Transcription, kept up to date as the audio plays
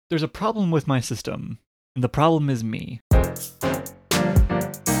There's a problem with my system, and the problem is me.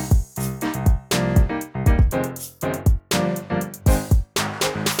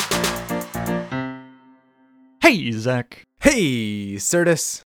 Hey, Zach. Hey,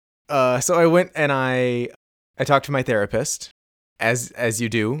 Certus. So I went and I talked to my therapist, as you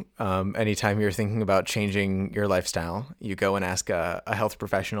do. Anytime you're thinking about changing your lifestyle, you go and ask a health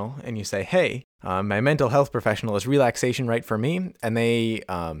professional, and you say, "Hey, my mental health professional, is relaxation right for me?" And they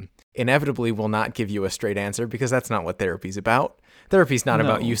inevitably will not give you a straight answer because that's not what therapy's about. Therapy's not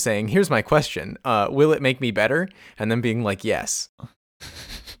about you saying, "Here's my question. Will it make me better?" And then being like, "Yes."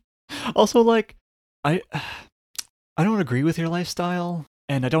 Also, like, I don't agree with your lifestyle,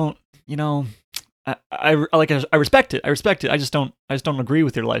 and I don't, I respect it. I respect it. I just don't agree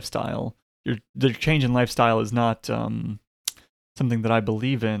with your lifestyle. The change in lifestyle is not something that I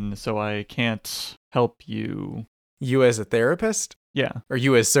believe in, so I can't help you. You as a therapist? Yeah. Or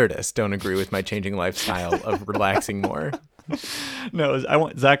you as Certus don't agree with my changing lifestyle of relaxing more? No, I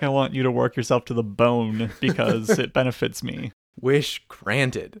want you to work yourself to the bone because it benefits me. Wish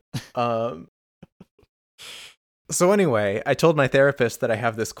granted. So anyway, I told my therapist that I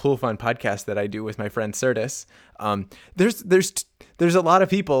have this cool, fun podcast that I do with my friend Certus. There's a lot of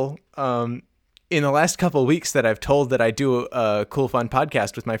people in the last couple of weeks that I've told that I do a cool, fun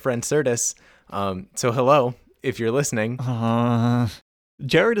podcast with my friend Certus. So hello, if you're listening.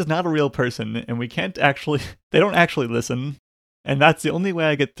 Jared is not a real person, and they don't actually listen, and that's the only way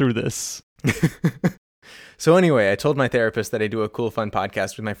I get through this. So anyway, I told my therapist that I do a cool, fun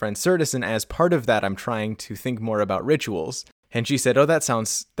podcast with my friend Certus, and as part of that, I'm trying to think more about rituals. And she said, "Oh, that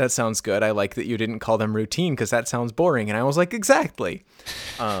sounds good. I like that you didn't call them routine because that sounds boring." And I was like, "Exactly."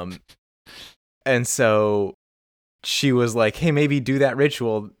 And so she was like, "Hey, maybe do that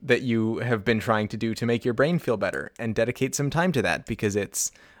ritual that you have been trying to do to make your brain feel better and dedicate some time to that because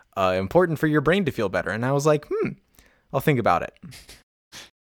it's important for your brain to feel better." And I was like, I'll think about it.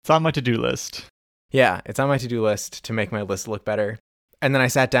 It's on my to-do list. Yeah, it's on my to-do list to make my list look better. And then I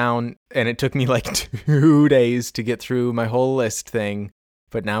sat down, and it took me like 2 days to get through my whole list thing,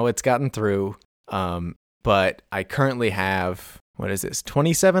 but now it's gotten through. But I currently have,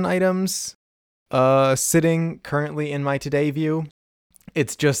 27 items sitting currently in my today view.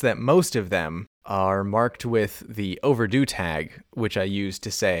 It's just that most of them are marked with the overdue tag, which I use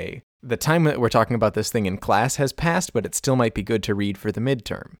to say, the time that we're talking about this thing in class has passed, but it still might be good to read for the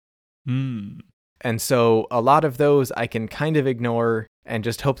midterm. And so a lot of those I can kind of ignore and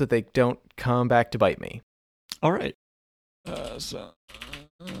just hope that they don't come back to bite me. All right. Come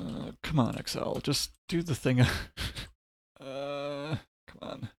on, Excel. Just do the thing. Come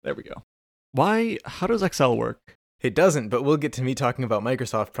on. There we go. How does Excel work? It doesn't, but we'll get to me talking about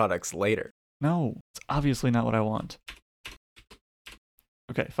Microsoft products later. No, it's obviously not what I want.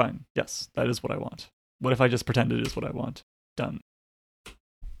 Okay, fine. Yes, that is what I want. What if I just pretend it is what I want? Done.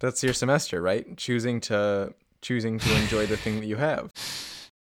 That's your semester, right? Choosing to enjoy the thing that you have.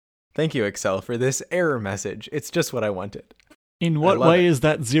 Thank you, Excel, for this error message. It's just what I wanted. In what way is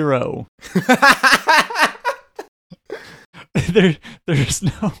that 0? There's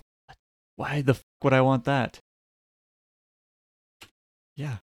no... Why the would I want that?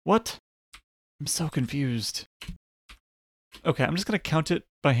 Yeah. What? I'm so confused. Okay, I'm just going to count it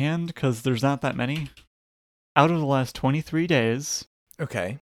by hand because there's not that many. Out of the last 23 days...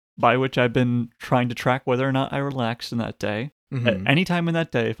 Okay. By which I've been trying to track whether or not I relaxed in that day. Mm-hmm. At any time in that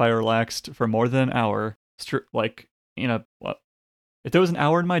day, if I relaxed for more than an hour, if there was an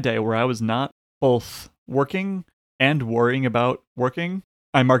hour in my day where I was not both working and worrying about working,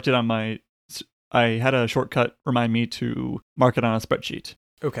 I marked it on I had a shortcut remind me to mark it on a spreadsheet.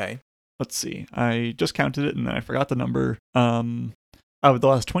 Okay. Let's see. I just counted it and then I forgot the number. Out of the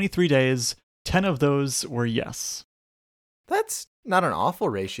last 23 days, 10 of those were yes. That's not an awful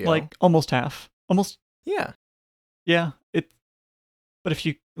ratio. Like almost half. Almost. Yeah. Yeah. But if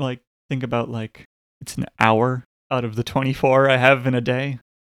you think about it's an hour out of the 24 I have in a day.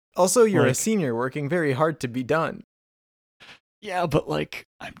 Also, you're a senior working very hard to be done. Yeah, but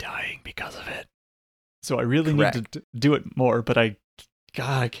I'm dying because of it. So I really need to do it more, but I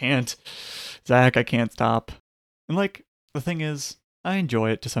can't. Zach, I can't stop. And the thing is, I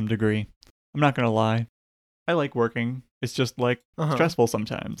enjoy it to some degree. I'm not going to lie. I like working. It's just stressful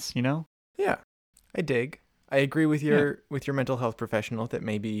sometimes, you know? Yeah, I dig. I agree with your mental health professional that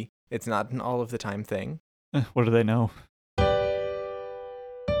maybe it's not an all of the time thing. What do they know?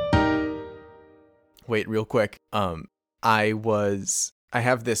 Wait, real quick. I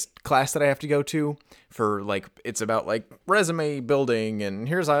have this class that I have to go to for it's about resume building and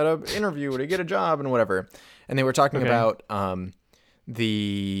here's how to interview to get a job and whatever. And they were talking about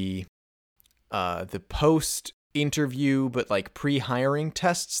the post interview but like pre-hiring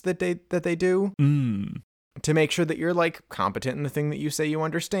tests that they do to make sure that you're like competent in the thing that you say you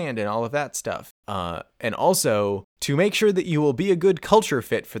understand and all of that stuff. And also to make sure that you will be a good culture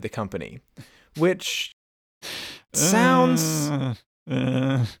fit for the company, which sounds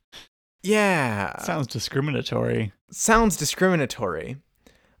sounds discriminatory. Sounds discriminatory.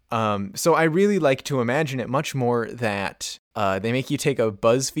 So I really like to imagine it much more that they make you take a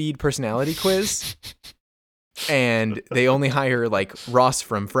BuzzFeed personality quiz, and they only hire like Ross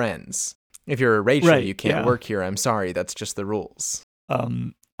from Friends. If you're a Rachel, you can't work here. I'm sorry, that's just the rules.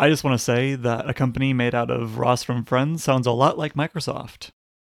 I just want to say that a company made out of Ross from Friends sounds a lot like Microsoft.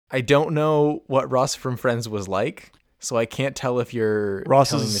 I don't know what Ross from Friends was like, so I can't tell if you're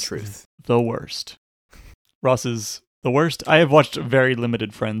telling the truth. The worst. Ross is the worst. I have watched very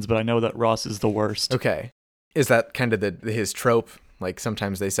limited Friends, but I know that Ross is the worst. Okay. Is that kind of his trope? Like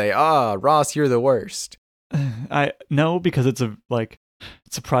sometimes they say, Ross, you're the worst. No, because it's a like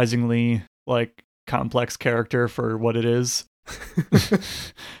surprisingly like complex character for what it is.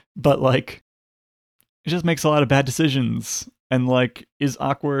 But like it just makes a lot of bad decisions and like is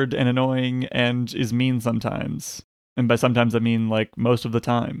awkward and annoying and is mean sometimes. And by sometimes I mean like most of the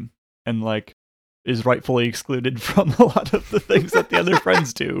time. And like is rightfully excluded from a lot of the things that the other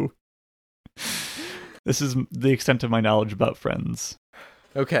friends do. This is the extent of my knowledge about Friends.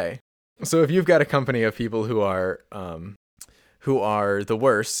 Okay. So if you've got a company of people who are the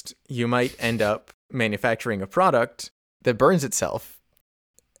worst, you might end up manufacturing a product that burns itself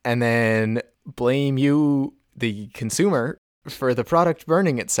and then blame you, the consumer, for the product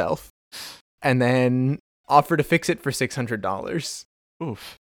burning itself and then offer to fix it for $600.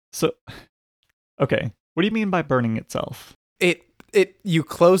 Oof. So, okay. What do you mean by burning itself? You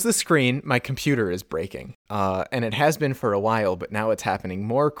close the screen, my computer is breaking. And it has been for a while, but now it's happening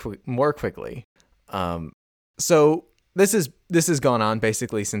more quickly. So this has gone on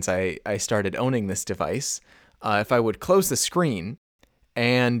basically since I started owning this device. If I would close the screen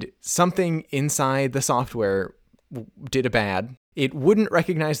and something inside the software did a bad, it wouldn't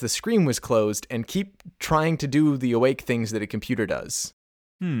recognize the screen was closed and keep trying to do the awake things that a computer does.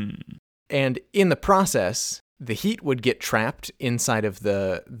 And in the process, the heat would get trapped inside of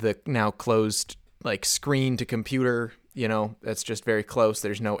the now closed like screen to computer, that's just very close.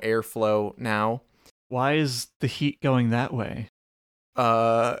 There's no airflow now. Why is the heat going that way?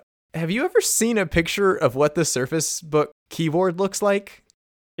 Have you ever seen a picture of what the Surface Book keyboard looks like?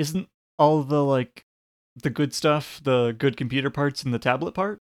 Isn't all the good stuff, the good computer parts in the tablet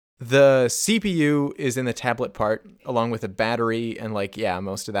part? The CPU is in the tablet part, along with a battery and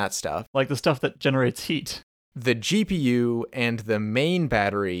most of that stuff. Like the stuff that generates heat. The GPU and the main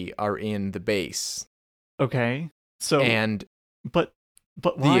battery are in the base. Okay. So but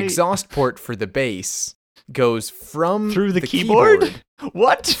why? The exhaust port for the base goes from through the keyboard?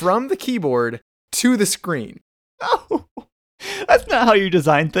 What? From the keyboard to the screen. Oh, that's not how you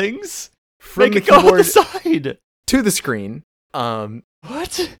design things. From Make the it go on keyboard the side to the screen.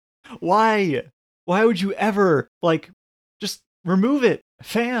 What? Why? Why would you ever just remove it?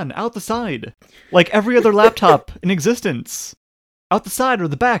 Fan out the side, like every other laptop in existence, out the side or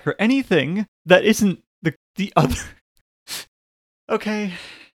the back or anything that isn't the other. Okay.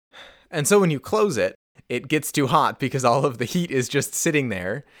 And so when you close it, it gets too hot because all of the heat is just sitting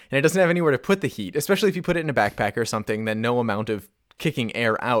there, and it doesn't have anywhere to put the heat. Especially if you put it in a backpack or something, then no amount of kicking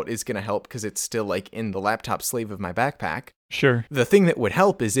air out is going to help because it's still in the laptop sleeve of my backpack. Sure. The thing that would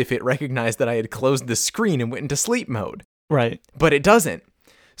help is if it recognized that I had closed the screen and went into sleep mode. Right. But it doesn't.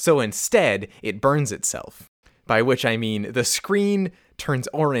 So instead, it burns itself. By which I mean the screen turns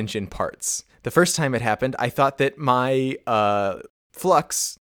orange in parts. The first time it happened, I thought that my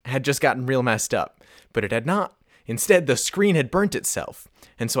flux had just gotten real messed up. But it had not. Instead, the screen had burnt itself.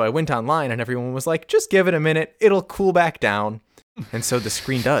 And so I went online and everyone was like, just give it a minute. It'll cool back down. And so the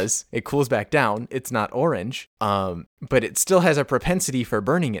screen does. It cools back down. It's not orange. But it still has a propensity for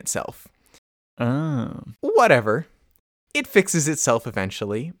burning itself. Oh. Whatever. It fixes itself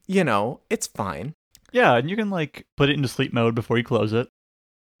eventually. It's fine. Yeah, and you can put it into sleep mode before you close it.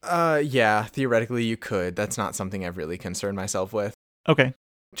 Yeah, theoretically you could. That's not something I've really concerned myself with. Okay.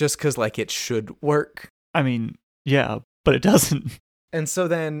 Just because it should work. I mean, yeah, but it doesn't. And so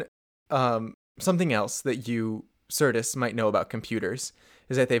then, something else that you, Certus, might know about computers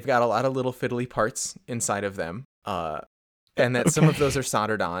is that they've got a lot of little fiddly parts inside of them. And that some of those are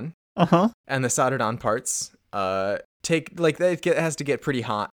soldered on. Uh-huh. And the soldered on parts, it has to get pretty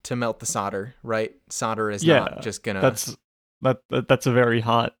hot to melt the solder, right? Solder is not just gonna. That's a very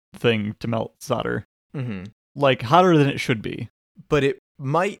hot thing to melt solder. Mm-hmm. Hotter than it should be. But it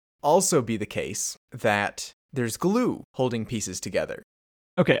might also be the case that there's glue holding pieces together.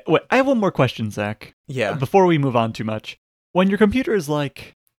 Okay, wait, I have one more question, Zach. Yeah. Before we move on too much. When your computer is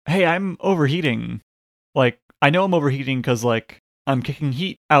like, hey, I'm overheating, like, I know I'm overheating because, like, I'm kicking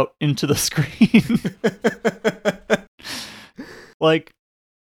heat out into the screen. Like,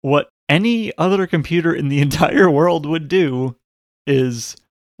 what any other computer in the entire world would do is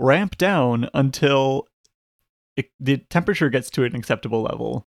ramp down until the temperature gets to an acceptable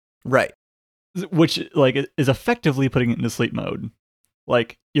level. Right. Which, like, is effectively putting it into sleep mode.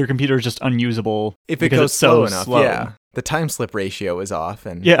 Like, your computer is just unusable If it because goes it's so slow enough, slow. yeah. The time slip ratio is off.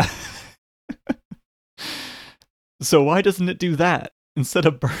 And Yeah. So why doesn't it do that instead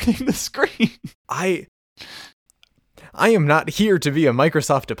of burning the screen? I am not here to be a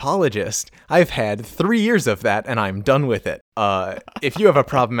Microsoft apologist. I've had 3 years of that, and I'm done with it. If you have a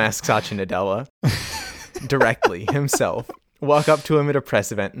problem, ask Satya Nadella directly himself. Walk up to him at a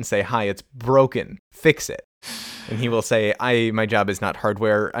press event and say, "Hi, it's broken. Fix it." And he will say, my job is not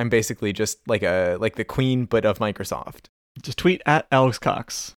hardware. I'm basically just like the queen, but of Microsoft." Just tweet at Alex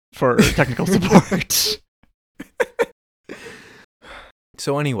Cox for technical support.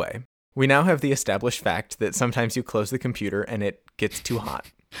 So anyway, we now have the established fact that sometimes you close the computer and it gets too hot.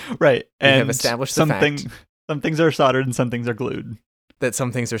 Right. We And have established the fact some things are soldered and some things are glued. that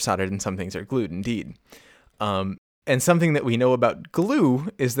some things are soldered and some things are glued, indeed. And something that we know about glue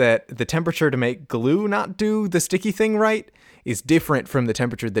is that the temperature to make glue not do the sticky thing right is different from the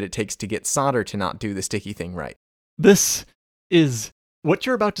temperature that it takes to get solder to not do the sticky thing right. This is what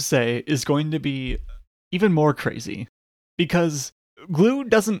you're about to say is going to be even more crazy because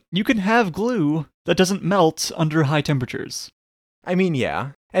you can have glue that doesn't melt under high temperatures. I mean,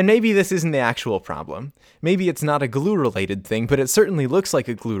 yeah. And maybe this isn't the actual problem. Maybe it's not a glue-related thing, but it certainly looks like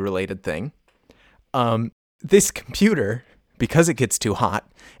a glue-related thing. This computer, because it gets too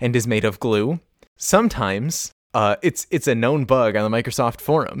hot and is made of glue, sometimes, it's a known bug on the Microsoft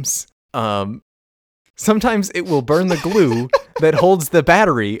forums. Sometimes it will burn the glue that holds the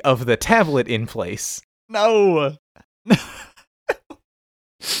battery of the tablet in place. No.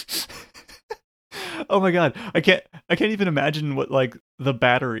 Oh my god. I can't even imagine what, like, the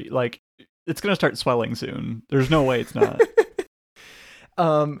battery, like, it's going to start swelling soon. There's no way it's not.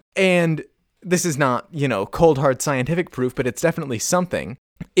 And this is not, cold hard scientific proof, but it's definitely something.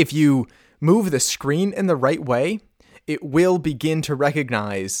 If you move the screen in the right way, it will begin to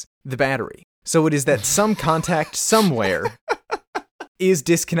recognize the battery. So it is that some contact somewhere is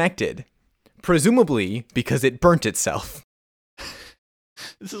disconnected, presumably because it burnt itself.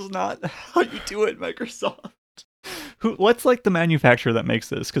 This is not how you do it, Microsoft. What's, like, the manufacturer that makes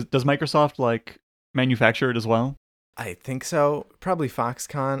this? Because does Microsoft, like, manufacture it as well? I think so. Probably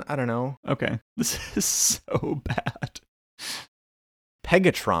Foxconn. I don't know. Okay. This is so bad.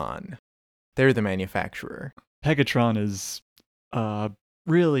 Pegatron. They're the manufacturer. Pegatron is a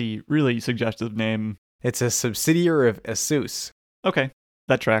really, really suggestive name. It's a subsidiary of ASUS. Okay.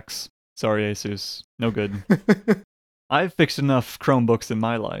 That tracks. Sorry, Asus. No good. I've fixed enough Chromebooks in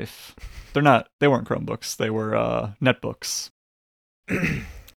my life. They weren't Chromebooks. They were netbooks.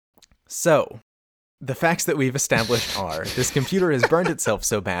 So, the facts that we've established are this computer has burned itself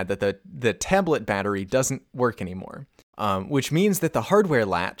so bad that the tablet battery doesn't work anymore, which means that the hardware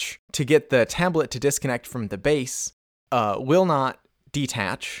latch to get the tablet to disconnect from the base will not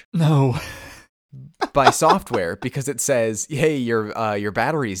detach. No. By software because it says, hey, your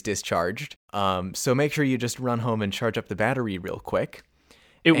battery's discharged. So make sure you just run home and charge up the battery real quick.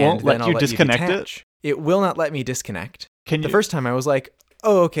 It won't let you disconnect it? It will not let me disconnect. Can you? The first time I was like,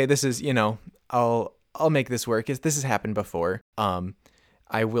 oh, okay, this is, I'll make this work. This has happened before.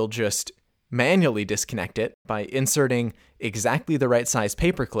 I will just manually disconnect it by inserting exactly the right size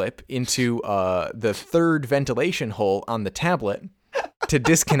paperclip into the third ventilation hole on the tablet to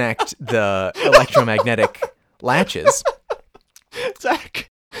disconnect the electromagnetic latches. Zach,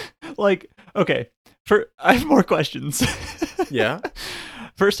 like, okay, I have more questions. Yeah.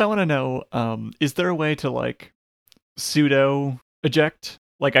 First, I want to know, is there a way to, like, pseudo eject?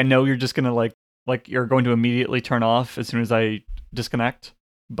 Like, I know you're just gonna like you're going to immediately turn off as soon as I disconnect,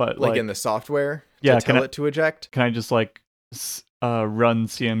 but like in the software, yeah, to tell it to eject. Can I just like run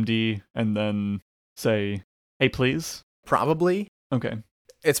CMD and then say, "Hey, please"? Probably. Okay.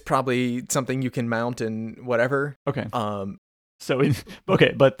 It's probably something you can mount and whatever. Okay.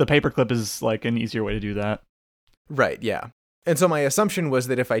 Okay, but the paperclip is like an easier way to do that. Right, yeah. And so my assumption was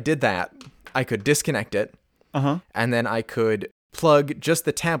that if I did that, I could disconnect it. Uh-huh. And then I could plug just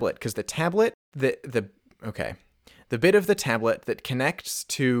the tablet, because the tablet, the bit of the tablet that connects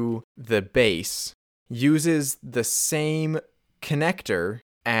to the base uses the same connector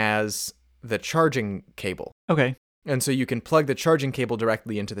as the charging cable. Okay. And so you can plug the charging cable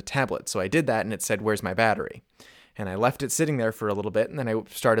directly into the tablet. So I did that, and it said, "Where's my battery?" And I left it sitting there for a little bit, and then I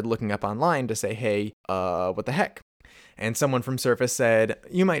started looking up online to say, hey, what the heck? And someone from Surface said,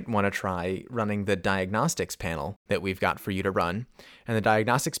 you might want to try running the diagnostics panel that we've got for you to run. And the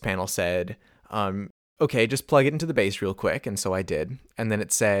diagnostics panel said, okay, just plug it into the base real quick. And so I did. And then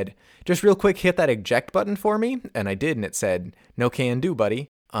it said, just real quick, hit that eject button for me. And I did. And it said, no can do, buddy.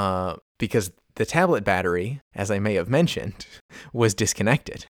 Because the tablet battery, as I may have mentioned, was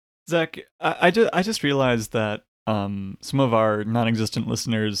disconnected. Zach, I just realized that some of our non-existent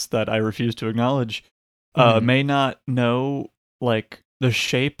listeners that I refuse to acknowledge may not know, like, the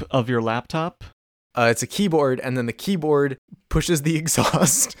shape of your laptop. It's a keyboard, and then the keyboard pushes the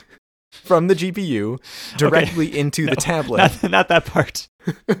exhaust from the GPU directly into the tablet. Not that part.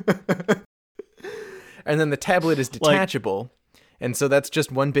 And then the tablet is detachable, and so that's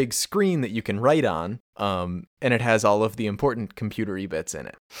just one big screen that you can write on, and it has all of the important computer-y bits in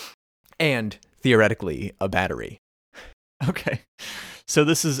it. And, theoretically, a battery. Okay. So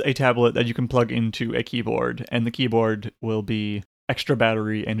this is a tablet that you can plug into a keyboard, and the keyboard will be extra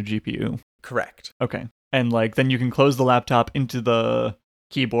battery and a GPU. Correct. Okay. And then you can close the laptop into the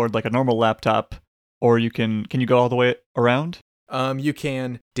keyboard like a normal laptop, or can you go all the way around? You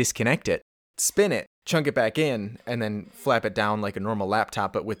can disconnect it, spin it, chunk it back in, and then flap it down like a normal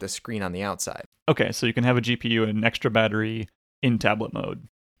laptop, but with the screen on the outside. Okay, so you can have a GPU and an extra battery in tablet mode.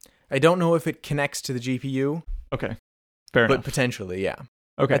 I don't know if it connects to the GPU. Okay, fair enough. But potentially, yeah.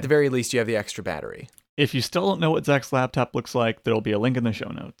 Okay. At the very least, you have the extra battery. If you still don't know what Zach's laptop looks like, there'll be a link in the show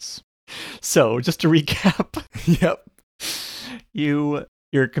notes. So, just to recap. Yep. Your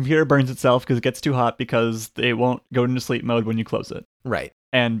computer burns itself because it gets too hot because it won't go into sleep mode when you close it. Right.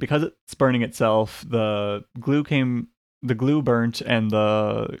 And because it's burning itself, the glue burnt and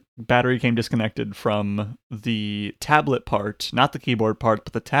the battery came disconnected from the tablet part, not the keyboard part,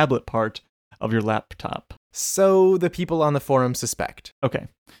 but the tablet part of your laptop. So the people on the forum suspect. Okay.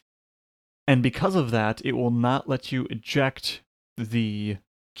 And because of that, it will not let you eject the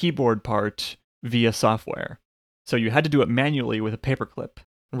keyboard part via software. So you had to do it manually with a paperclip.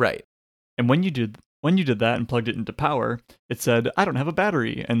 Right. And when you did that and plugged it into power, it said, I don't have a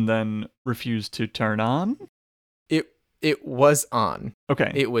battery, and then refused to turn on? It was on.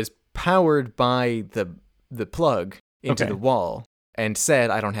 Okay. It was powered by the plug into the wall and said,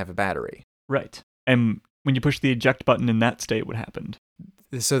 I don't have a battery. Right. And when you push the eject button in that state, what happened?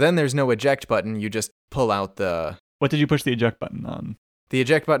 So then there's no eject button. You just pull out the... What did you push the eject button on? The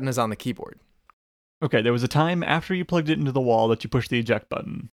eject button is on the keyboard. Okay, there was a time after you plugged it into the wall that you pushed the eject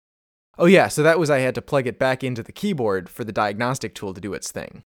button. Oh yeah, so that was I had to plug it back into the keyboard for the diagnostic tool to do its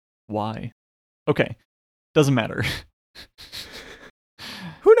thing. Why? Okay, doesn't matter.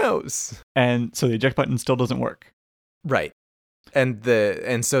 Who knows? And so the eject button still doesn't work. Right. And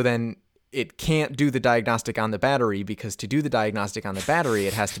so then it can't do the diagnostic on the battery because to do the diagnostic on the battery,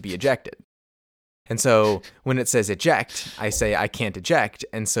 it has to be ejected. And so when it says eject, I say I can't eject,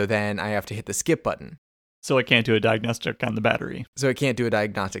 and so then I have to hit the skip button. So it can't do a diagnostic on the battery. So it can't do a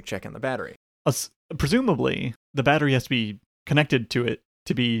diagnostic check on the battery. Presumably, the battery has to be connected to it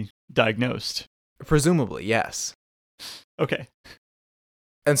to be diagnosed. Presumably, yes. Okay.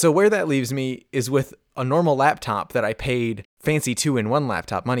 And so where that leaves me is with a normal laptop that I paid fancy 2-in-1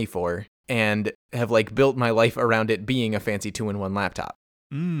 laptop money for and have built my life around it being a fancy 2-in-1 laptop.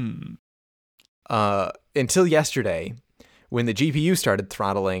 Until yesterday, when the GPU started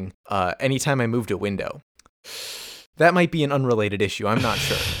throttling anytime I moved a window. That might be an unrelated issue, I'm not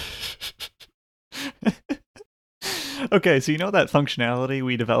sure. Okay, so you know that functionality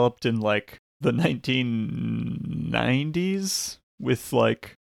we developed in the 1990s with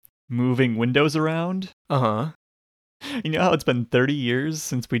moving windows around? Uh-huh. You know how it's been 30 years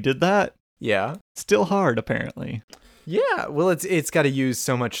since we did that? Yeah. Still hard, apparently. Yeah, well, it's got to use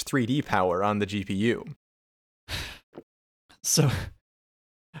so much 3D power on the GPU. So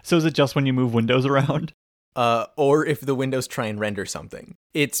is it just when you move windows around? Or if the windows try and render something.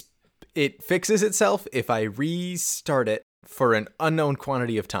 It fixes itself if I restart it for an unknown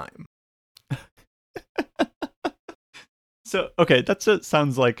quantity of time. So, okay, that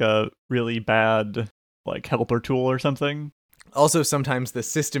sounds like a really bad helper tool or something. Also, sometimes the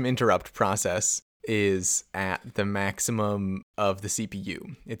system interrupt process is at the maximum of the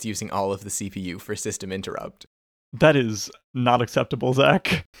CPU. It's using all of the CPU for system interrupt. That is not acceptable,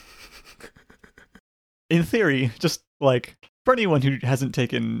 Zach. In theory, just for anyone who hasn't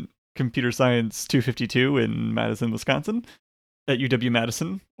taken Computer Science 252 in Madison, Wisconsin, at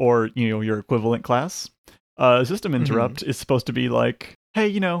UW-Madison, or your equivalent class, System interrupt is supposed to be like,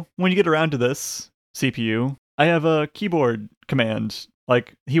 hey, when you get around to this, CPU, I have a keyboard command.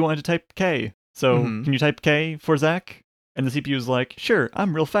 Like, he wanted to type K. So, can you type K for Zach? And the CPU is like, sure,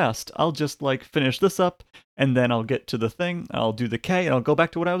 I'm real fast. I'll just, finish this up, and then I'll get to the thing, I'll do the K, and I'll go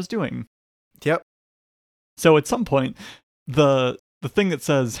back to what I was doing. Yep. So at some point, the thing that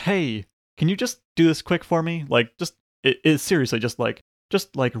says, hey, can you just do this quick for me? It is seriously just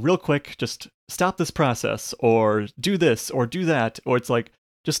real quick, just stop this process, or do this, or do that, or it's like,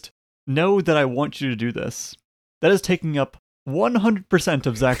 just know that I want you to do this. That is taking up 100%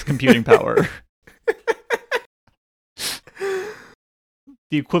 of Zach's computing power.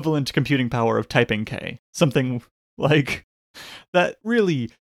 The equivalent computing power of typing K. Something like that really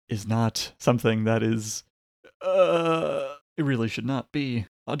is not something that is, it really should not be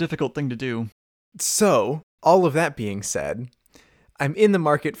a difficult thing to do. So, all of that being said, I'm in the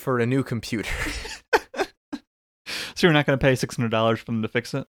market for a new computer. So you're not going to pay $600 for them to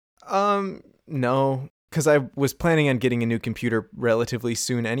fix it? No, because I was planning on getting a new computer relatively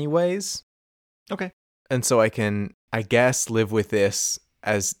soon anyways. Okay. And so I can, I guess, live with this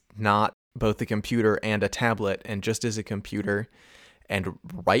as not both a computer and a tablet, and just as a computer, and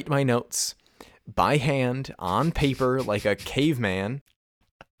write my notes by hand on paper like a caveman,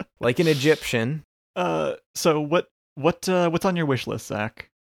 like an Egyptian. So what's on your wish list,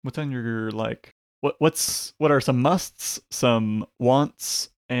 Zach? What's on your what are some musts, some wants,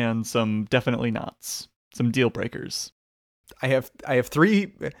 and some definitely nots? Some deal breakers. I have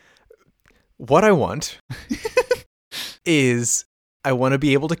 3. What I want is I want to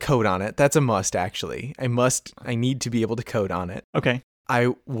be able to code on it. That's a must, actually. I need to be able to code on it. Okay.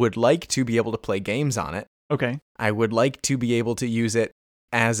 I would like to be able to play games on it. Okay. I would like to be able to use it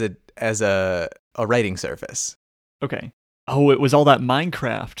as a writing surface. Okay. Oh, it was all that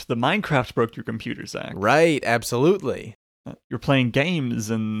Minecraft. The Minecraft broke your computer, Zach. Right, absolutely. You're playing games,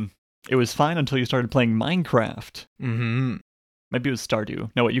 and it was fine until you started playing Minecraft. Mm-hmm. Maybe it was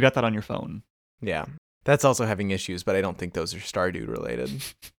Stardew. No, wait, you got that on your phone. Yeah. That's also having issues, but I don't think those are Stardew related.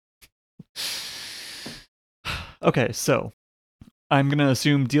 Okay, so I'm going to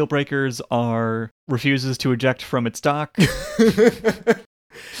assume deal breakers are refuses to eject from its dock.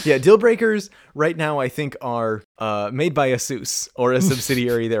 Yeah, deal breakers right now I think are made by ASUS or a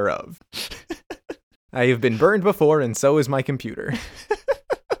subsidiary thereof. I have been burned before, and so is my computer.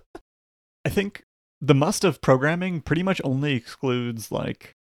 I think the must of programming pretty much only excludes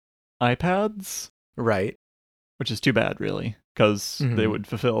iPads. Right. Which is too bad, really, because they would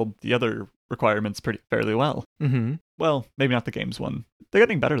fulfill the other requirements fairly well. Mm-hmm. Well, maybe not the games one. They're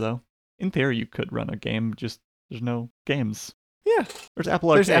getting better, though. In theory, you could run a game, just there's no games. Yeah. There's Apple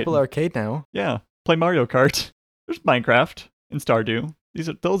Arcade. There's Apple Arcade now. Yeah. Play Mario Kart. There's Minecraft and Stardew.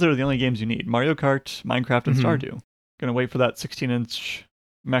 Those are the only games you need. Mario Kart, Minecraft, and Stardew. Gonna wait for that 16-inch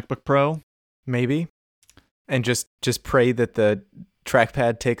MacBook Pro. Maybe. And just pray that the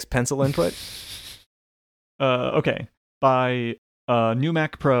trackpad takes pencil input. Okay. Buy a new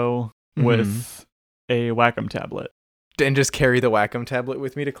Mac Pro with a Wacom tablet. And just carry the Wacom tablet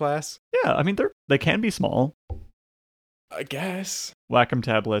with me to class? Yeah, I mean, they can be small. I guess. Wacom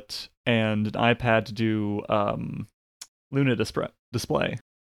tablet and an iPad to do Luna display.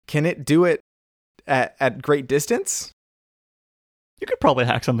 Can it do it at great distance? You could probably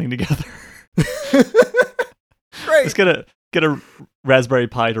hack something together. Great. Just get a Raspberry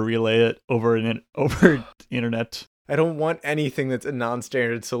Pi to relay it over the internet. I don't want anything that's a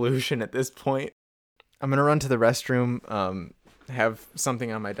non-standard solution at this point. I'm gonna run to the restroom, have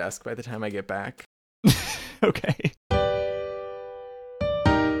something on my desk by the time I get back. Okay.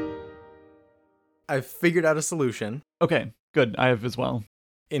 I've figured out a solution. Okay, good. I have as well.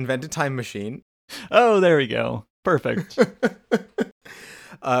 Invent a time machine. Oh, there we go. Perfect.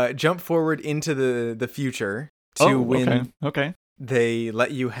 Jump forward into the future to when okay. They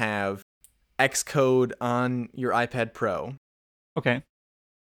let you have Xcode on your iPad Pro. Okay.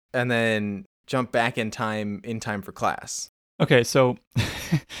 And then jump back in time for class. Okay, so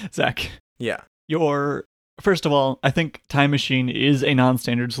Zach. Yeah. First of all, I think Time Machine is a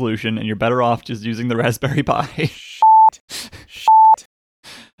non-standard solution, and you're better off just using the Raspberry Pi. Shit.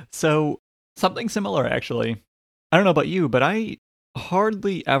 So, something similar, actually. I don't know about you, but I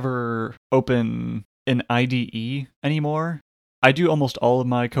hardly ever open an IDE anymore. I do almost all of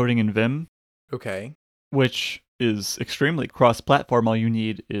my coding in Vim. Okay. Which is extremely cross-platform. All you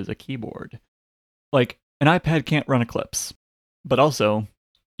need is a keyboard. An iPad can't run Eclipse. But also,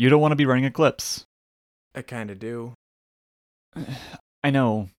 you don't want to be running Eclipse. I kind of do. I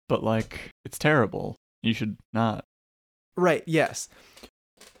know, but it's terrible. You should not. Right, yes.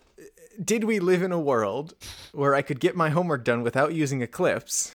 did we live in a world where I could get my homework done without using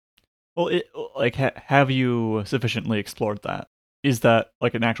Eclipse? Well, have you sufficiently explored that? Is that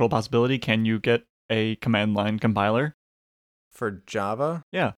like an actual possibility? Can you get a command line compiler for Java?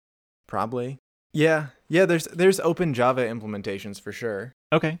 Yeah, probably. Yeah. There's open Java implementations for sure.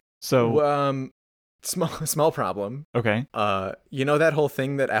 Okay, so small problem. Okay. You know that whole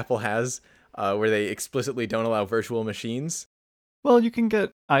thing that Apple has, where they explicitly don't allow virtual machines? Well, you can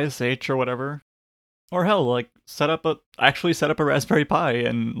get ISH or whatever. Or hell, like set up a Raspberry Pi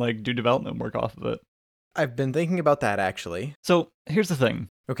and like do development work off of it. I've been thinking about that actually. So here's the thing.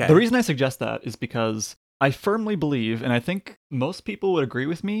 Okay. The reason I suggest that is because I firmly believe, and I think most people would agree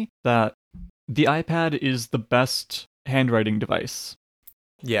with me, that the iPad is the best handwriting device.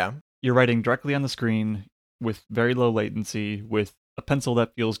 Yeah. You're writing directly on the screen with very low latency, with a pencil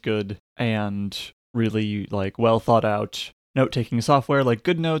that feels good, and really like well thought out note-taking software like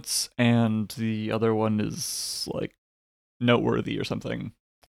GoodNotes, and the other one is like Noteworthy or something.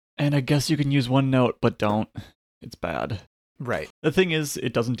 And I guess you can use OneNote, but don't. It's bad. Right. The thing is,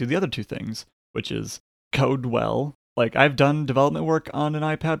 it doesn't do the other two things, which is code well. Like, I've done development work on an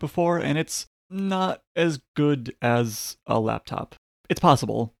iPad before, and it's not as good as a laptop. It's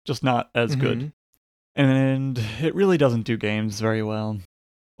possible, just not as good. And it really doesn't do games very well.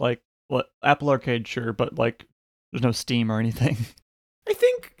 Like, Apple Arcade, sure, but like, there's no Steam or anything. I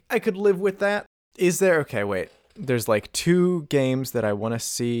think I could live with that. Is there? Okay, wait. There's like 2 games that I want to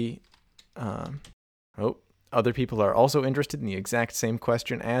see. Other people are also interested in the exact same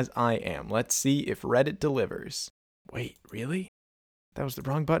question as I am. Let's see if Reddit delivers. Wait, really? That was the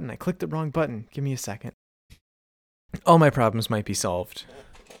wrong button. I clicked the wrong button. Give me a second. All my problems might be solved.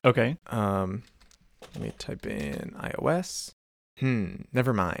 Okay. Let me type in iOS.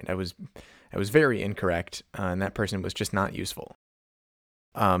 Never mind. I was very incorrect, and that person was just not useful.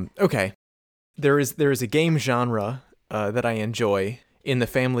 Okay. There is a game genre that I enjoy in the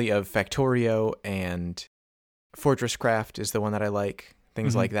family of Factorio, and Fortress Craft is the one that I like,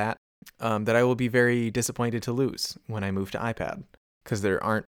 things like that, that I will be very disappointed to lose when I move to iPad, because there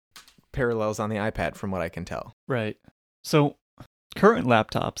aren't parallels on the iPad from what I can tell. Right. So, current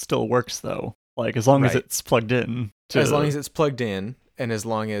laptop still works, though, like as long as it's plugged in. As long as it's plugged in, and as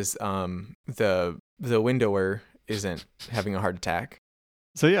long as the windower isn't having a heart attack.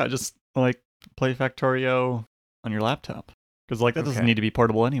 So yeah, just like play Factorio on your laptop, because like that doesn't need to be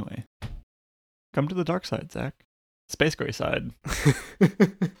portable anyway. Come to the dark side, Zach. Space Gray side.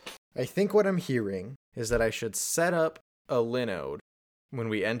 I think what I'm hearing is that I should set up a Linode when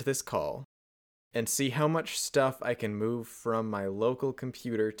we end this call and see how much stuff I can move from my local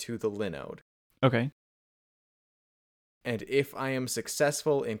computer to the Linode. Okay. And if I am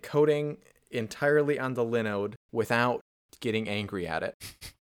successful in coding entirely on the Linode without getting angry at it,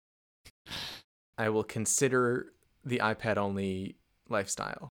 I will consider the iPad-only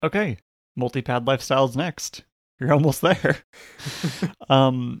lifestyle. Okay. Multi-pad lifestyle's next. You're almost there. I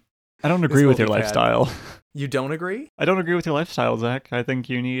don't agree with your lifestyle. You don't agree? I don't agree with your lifestyle, Zach. I think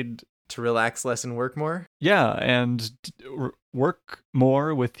you need to relax less and work more? Yeah, and work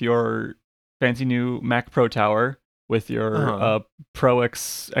more with your fancy new Mac Pro Tower, with your Pro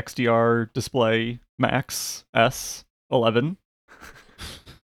X XDR display Max S11.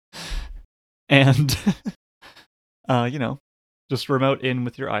 And, just remote in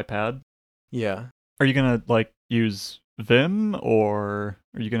with your iPad. Yeah. Are you going to, like, use Vim, or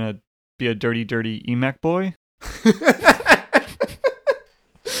are you going to be a dirty eMac boy? What does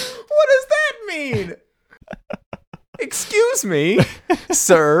that mean? Excuse me,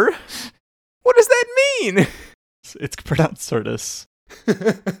 sir. What does that mean? It's pronounced Certus.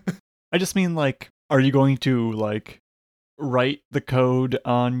 I just mean, like, are you going to, like, write the code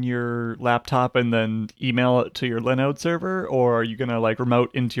on your laptop and then email it to your Linode server, or are you going to, like,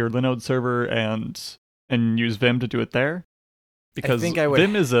 remote into your Linode server and use Vim to do it there? Because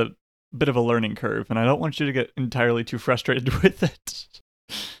Vim is a bit of a learning curve, and I don't want you to get entirely too frustrated with it.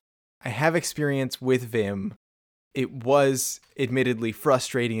 I have experience with Vim. It was admittedly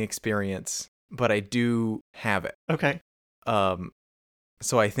frustrating experience, but I do have it. Okay.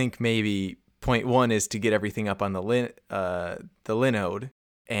 So I think maybe point 1 is to get everything up on the Linode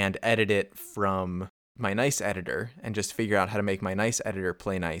and edit it from my Nice editor and just figure out how to make my Nice editor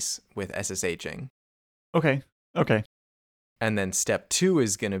play nice with SSHing. Okay. And then step 2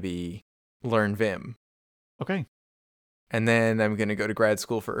 is going to be learn Vim. Okay. And then I'm going to go to grad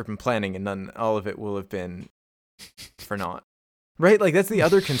school for urban planning, and then all of it will have been for naught. Right? Like, that's the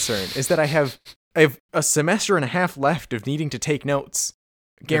other concern, is that I have a semester and a half left of needing to take notes.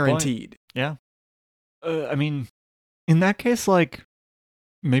 Guaranteed. Yeah. I mean, in that case, like,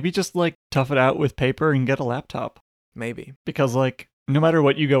 maybe just like tough it out with paper and get a laptop. Maybe. Because like no matter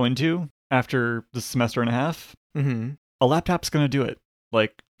what you go into after the semester and a half, Mm-hmm. a laptop's going to do it.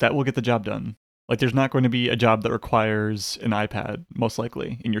 Like that will get the job done. Like there's not going to be a job that requires an iPad most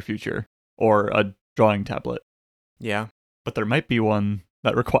likely in your future or a drawing tablet. Yeah. But there might be one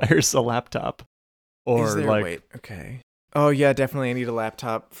that requires a laptop. Or Is there? like Wait, okay. Oh, yeah, definitely I need a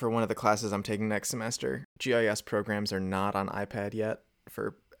laptop for one of the classes I'm taking next semester. GIS programs are not on iPad yet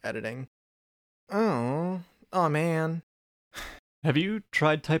for editing. Oh man. have you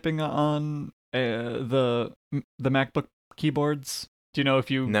tried typing on the MacBook keyboards? Do you know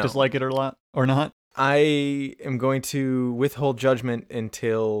if you No. dislike it or not? I am going to withhold judgment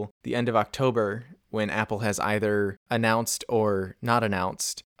until the end of October when Apple has either announced or not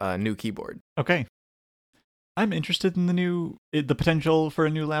announced a new keyboard. Okay. I'm interested in the potential for a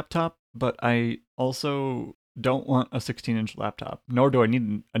new laptop, but I also don't want a 16-inch laptop. Nor do I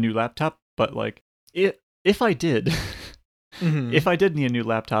need a new laptop, but like if I did Mm-hmm. if I did need a new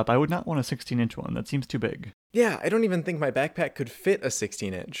laptop, I would not want a 16-inch one. That seems too big. Yeah, I don't even think my backpack could fit a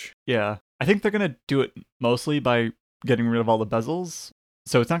 16-inch. Yeah. I think they're going to do it mostly by getting rid of all the bezels.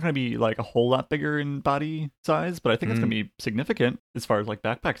 So it's not going to be like a whole lot bigger in body size, but I think it's going to be significant as far as like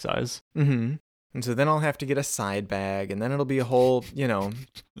backpack size. Mm-hmm. And so then I'll have to get a side bag, and then it'll be a whole,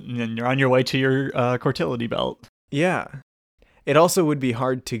 And you're on your way to your Cortility belt. Yeah. It also would be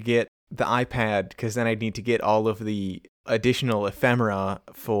hard to get the iPad, because then I'd need to get all of the additional ephemera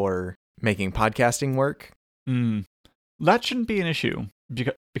for making podcasting work. That shouldn't be an issue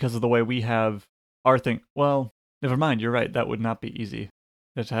because of the way we have our thing. Well, never mind. You're right. That would not be easy.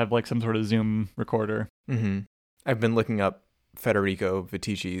 You have to have like some sort of Zoom recorder. Mm-hmm. I've been looking up Federico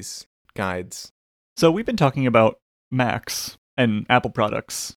Vitici's guides. So we've been talking about Macs and Apple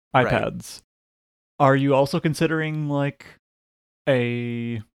products, iPads. Right. Are you also considering like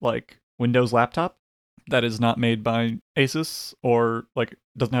a Windows laptop that is not made by Asus or like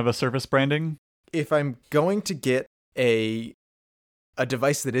doesn't have a Surface branding? If I'm going to get a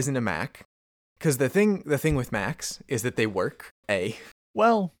device that isn't a Mac, because the thing with Macs is that they work, A.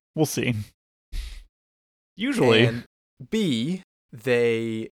 Well, we'll see. Usually. And B,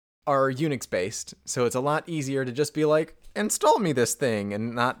 they are Unix based, so it's a lot easier to just be like, install me this thing,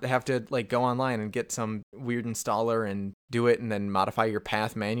 and not have to like go online and get some weird installer and do it and then modify your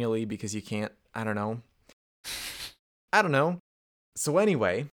path manually because you can't. I don't know. So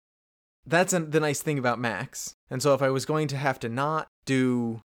anyway, that's the nice thing about Macs. And so if I was going to have to not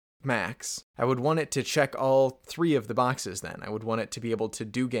do Macs, I would want it to check all three of the boxes then. I would want it to be able to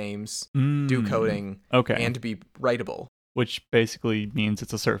do games, do coding, and be writable. Which basically means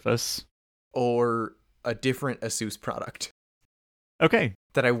it's a Surface. Or a different Asus product. Okay.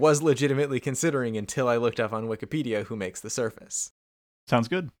 That I was legitimately considering until I looked up on Wikipedia who makes the Surface. Sounds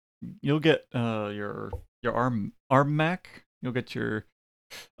good. You'll get your ARM Mac. You'll get your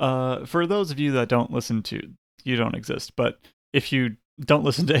for those of you that don't listen to, you don't exist, but if you don't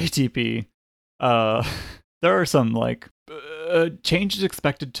listen to ATP, there are some like changes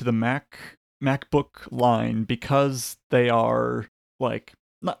expected to the MacBook line because they are like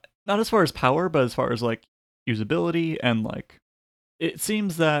not as far as power, but as far as like usability, and like it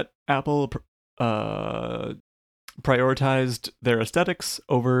seems that Apple prioritized their aesthetics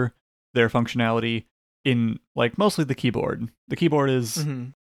over their functionality in like mostly the keyboard. The keyboard is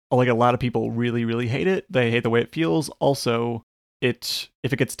like a lot of people really, really hate it. They hate the way it feels. Also, if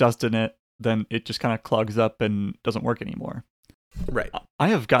it gets dust in it, then it just kind of clogs up and doesn't work anymore. Right. I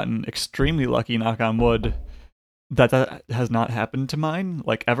have gotten extremely lucky, knock on wood, that has not happened to mine,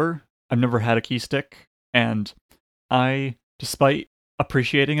 like ever. I've never had a key stick, and I, despite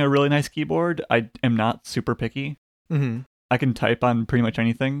appreciating a really nice keyboard, I am not super picky. Mm-hmm. I can type on pretty much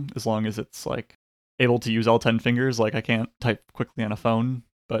anything as long as it's like able to use all 10 fingers. Like I can't type quickly on a phone,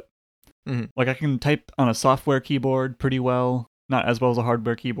 but like I can type on a software keyboard pretty well. Not as well as a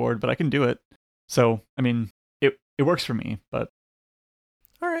hardware keyboard, but I can do it. So, I mean, it works for me, but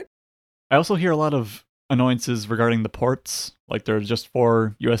all right. I also hear a lot of annoyances regarding the ports. Like there's just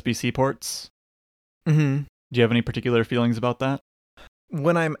 4 USB-C ports. Mm-hmm. Do you have any particular feelings about that?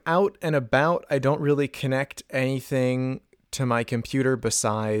 When I'm out and about, I don't really connect anything to my computer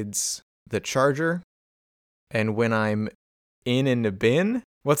besides the charger. And when I'm in a bin,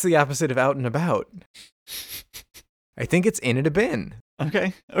 what's the opposite of out and about? I think it's in a bin.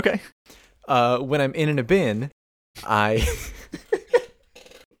 Okay. When I'm in a bin, I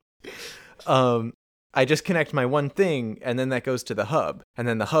I just connect my one thing, and then that goes to the hub, and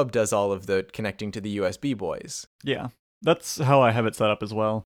then the hub does all of the connecting to the USB boys. Yeah. That's how I have it set up as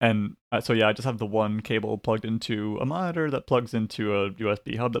well. And so yeah, I just have the one cable plugged into a monitor that plugs into a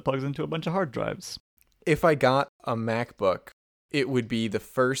USB hub that plugs into a bunch of hard drives. If I got a MacBook, it would be the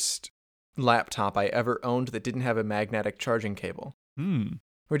first laptop I ever owned that didn't have a magnetic charging cable.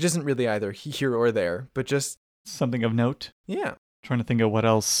 Which isn't really either here or there, but just something of note. Yeah. Trying to think of what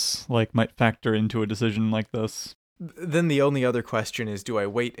else like might factor into a decision like this. Then the only other question is, do I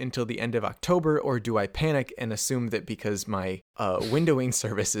wait until the end of October, or do I panic and assume that because my windowing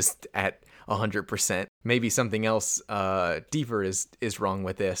service is at 100%, maybe something else deeper is wrong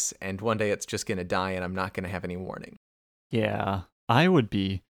with this, and one day it's just going to die and I'm not going to have any warning. Yeah, I would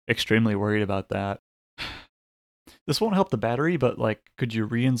be extremely worried about that. This won't help the battery, but like, could you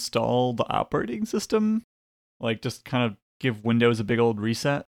reinstall the operating system? Like, just kind of give Windows a big old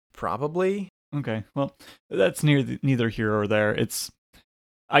reset? Probably. Okay, well, that's neither here or there. It's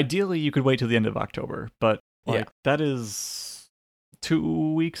ideally you could wait till the end of October, but like that is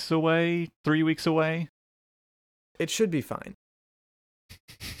 2 weeks away, 3 weeks away. It should be fine.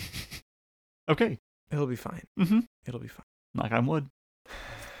 Okay, it'll be fine. It'll be fine. Knock on wood.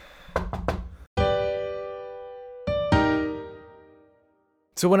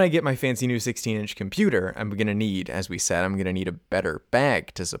 So when I get my fancy new 16-inch computer, I'm going to need, as we said, I'm going to need a better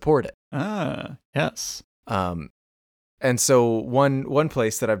bag to support it. Ah, yes. And so one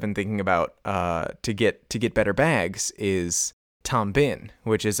place that I've been thinking about to get better bags is Tom Bin,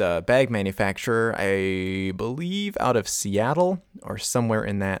 which is a bag manufacturer, I believe, out of Seattle or somewhere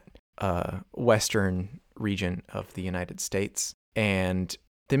in that western region of the United States. And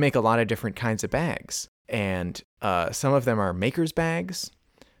they make a lot of different kinds of bags. And some of them are maker's bags.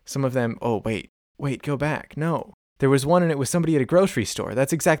 Some of them, oh, wait, go back. No. There was one and it was somebody at a grocery store.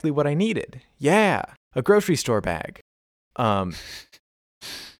 That's exactly what I needed. Yeah, a grocery store bag. And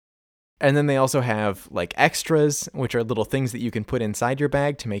then they also have like extras, which are little things that you can put inside your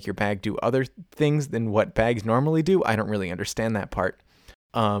bag to make your bag do other things than what bags normally do. I don't really understand that part.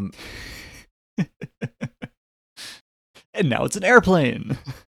 And now it's an airplane.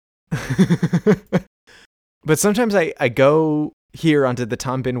 But sometimes I go here onto the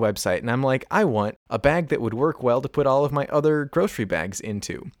Tom Bin website and I'm like, I want a bag that would work well to put all of my other grocery bags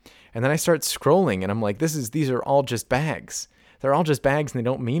into. And then I start scrolling and I'm like, these are all just bags. They're all just bags and they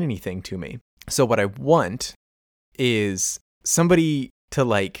don't mean anything to me. So what I want is somebody to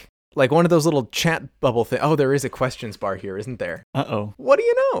like one of those little chat bubble thing. Oh, there is a questions bar here, isn't there? Uh-oh. What do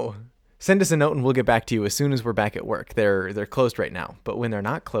you know? Send us a note and we'll get back to you as soon as we're back at work. They're closed right now. But when they're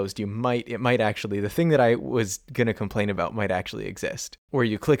not closed, it might actually, the thing that I was going to complain about might actually exist. Where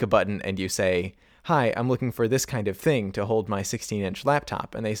you click a button and you say, hi, I'm looking for this kind of thing to hold my 16-inch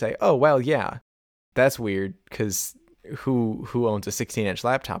laptop. And they say, oh, well, yeah, that's weird because who owns a 16-inch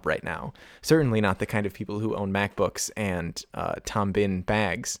laptop right now? Certainly not the kind of people who own MacBooks and Tom Bin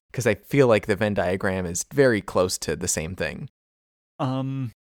bags, because I feel like the Venn diagram is very close to the same thing.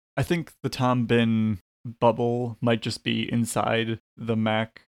 I think the Tom Bin bubble might just be inside the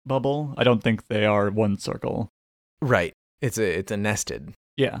Mac bubble. I don't think they are one circle. Right. It's a nested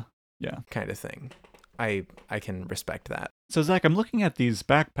yeah kind of thing. I can respect that. So Zach, I'm looking at these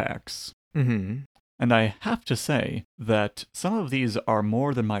backpacks. Mm-hmm. And I have to say that some of these are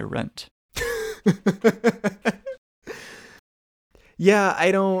more than my rent. Yeah,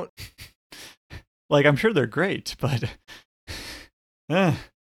 I don't... Like, I'm sure they're great, but...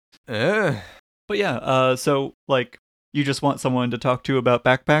 But yeah, so, like, you just want someone to talk to about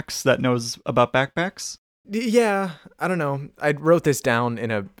backpacks that knows about backpacks? Yeah, I don't know. I wrote this down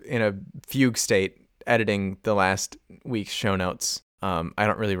in a fugue state, editing the last week's show notes. I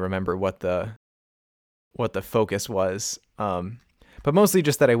don't really remember what the focus was. But mostly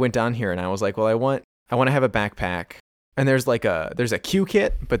just that I went down here and I was like, well, I want to have a backpack. And there's a Q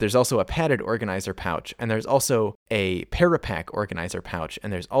kit, but there's also a padded organizer pouch, and there's also a Parapack organizer pouch,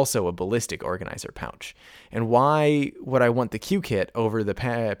 and there's also a ballistic organizer pouch. And why would I want the Q kit over the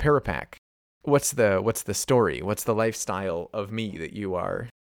Parapack? What's the story? What's the lifestyle of me that you are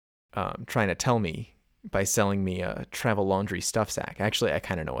trying to tell me by selling me a travel laundry stuff sack? Actually, I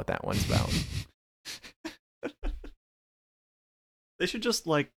kind of know what that one's about. They should just,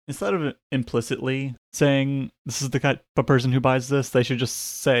 like, instead of implicitly saying this is the kind of person who buys this, they should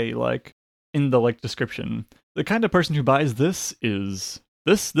just say, like, in the, like, description, the kind of person who buys this is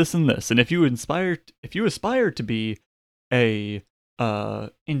this, this, and this. And if you aspire to be a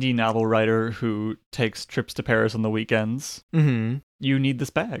indie novel writer who takes trips to Paris on the weekends, mm-hmm. you need this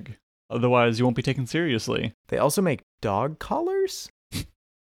bag. Otherwise, you won't be taken seriously. They also make dog collars?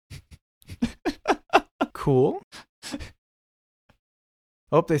 Cool.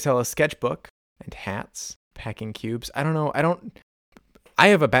 Oh, they sell a sketchbook and hats packing cubes. I don't know. I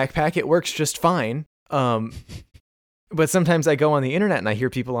have a backpack. It works just fine. But sometimes I go on the internet and I hear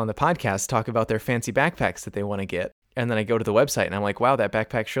people on the podcast talk about their fancy backpacks that they want to get. And then I go to the website and I'm like, wow, that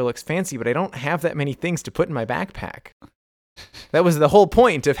backpack sure looks fancy, but I don't have that many things to put in my backpack. That was the whole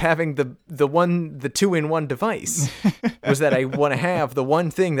point of having the 2-in-1 device, was that I want to have the one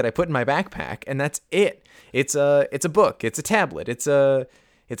thing that I put in my backpack, and that's it. It's a book, it's a tablet, it's a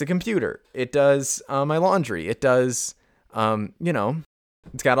computer. It does my laundry. It does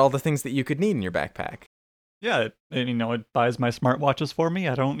it's got all the things that you could need in your backpack. Yeah, it buys my smartwatches for me.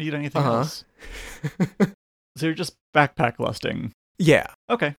 I don't need anything else. So you're just backpack lusting. Yeah.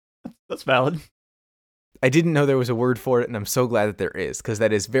 Okay, that's valid. I didn't know there was a word for it, and I'm so glad that there is, because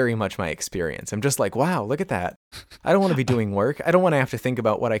that is very much my experience. I'm just like, wow, look at that. I don't want to be doing work. I don't want to have to think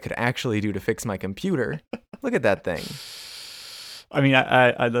about what I could actually do to fix my computer. Look at that thing. I mean,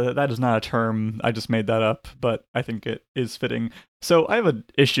 I that is not a term. I just made that up, but I think it is fitting. So I have an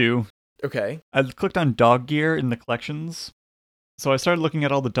issue. Okay. I clicked on dog gear in the collections. So I started looking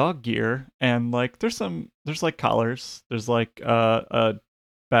at all the dog gear, and like there's like collars, there's like a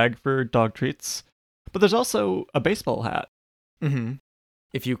bag for dog treats, but there's also a baseball hat. Mm-hmm.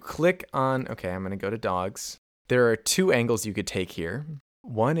 If you click on, okay, I'm going to go to dogs. There are two angles you could take here.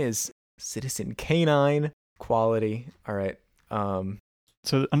 One is Citizen Canine quality. All right.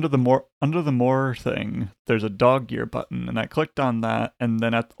 So under the more thing, there's a dog gear button, and I clicked on that, and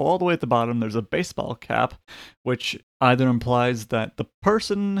then all the way at the bottom, there's a baseball cap, which either implies that the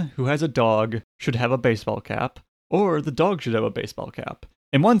person who has a dog should have a baseball cap, or the dog should have a baseball cap.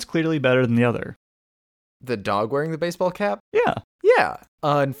 And one's clearly better than the other. The dog wearing the baseball cap? Yeah. Yeah.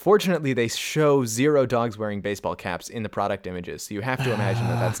 Unfortunately, they show 0 dogs wearing baseball caps in the product images, so you have to imagine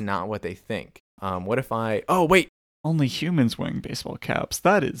that that's not what they think. What if oh, wait. Only humans wearing baseball caps.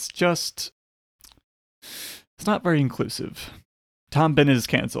 That is just... It's not very inclusive. Tom Bennett is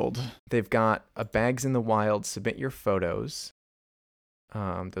canceled. They've got a Bags in the Wild, submit your photos.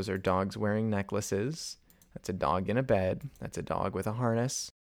 Those are dogs wearing necklaces. That's a dog in a bed. That's a dog with a harness.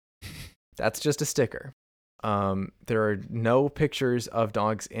 That's just a sticker. There are no pictures of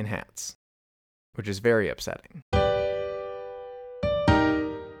dogs in hats, which is very upsetting.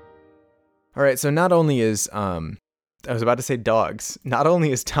 All right, so not only is... I was about to say dogs. Not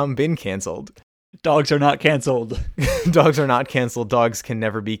only is Tom Bin canceled. Dogs are not canceled. Dogs are not canceled. Dogs can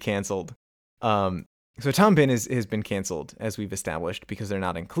never be canceled. So Tom Bin has been canceled, as we've established, because they're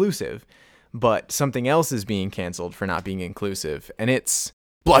not inclusive. But something else is being canceled for not being inclusive, and it's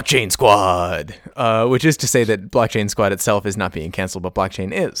Blockchain Squad, which is to say that Blockchain Squad itself is not being canceled, but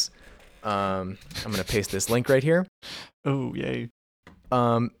Blockchain is. I'm going to paste this link right here. Oh, yay.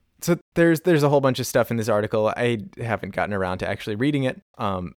 So there's a whole bunch of stuff in this article. I haven't gotten around to actually reading it.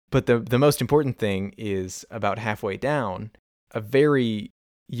 But the most important thing is about halfway down, a very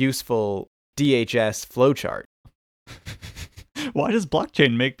useful DHS flowchart. Why does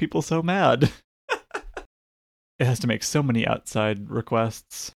blockchain make people so mad? It has to make so many outside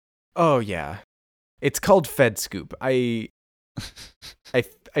requests. Oh yeah, it's called FedScoop. I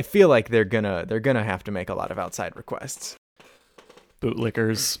feel like they're gonna have to make a lot of outside requests.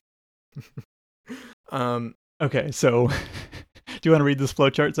 Bootlickers. Okay, so do you want to read this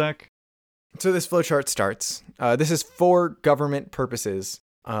flowchart, Zach? So this flowchart starts. This is for government purposes,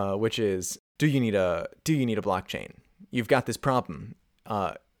 which is do you need a blockchain? You've got this problem.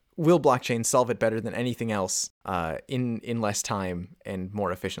 Will blockchain solve it better than anything else in less time and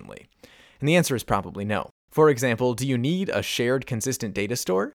more efficiently? And the answer is probably no. For example, do you need a shared consistent data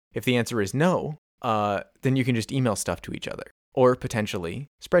store? If the answer is no, then you can just email stuff to each other, or potentially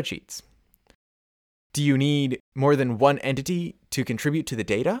spreadsheets. Do you need more than one entity to contribute to the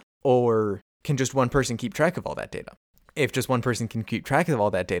data, or can just one person keep track of all that data? If just one person can keep track of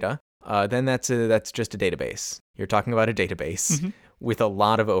all that data, then that's just a database. You're talking about a database with a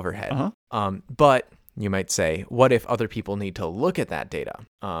lot of overhead. Uh-huh. But you might say, what if other people need to look at that data?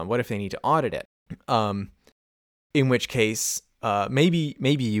 What if they need to audit it? In which case, maybe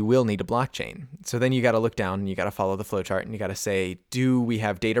you will need a blockchain. So then you got to look down and you got to follow the flowchart and you got to say, do we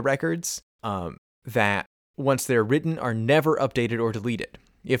have data records that once they're written are never updated or deleted?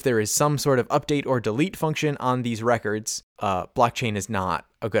 If there is some sort of update or delete function on these records, blockchain is not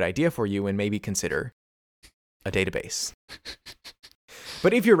a good idea for you, and maybe consider a database.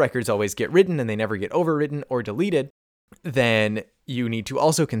 But if your records always get written and they never get overwritten or deleted, then you need to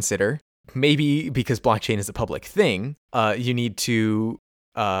also consider, maybe because blockchain is a public thing, you need to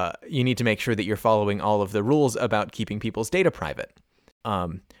make sure that you're following all of the rules about keeping people's data private,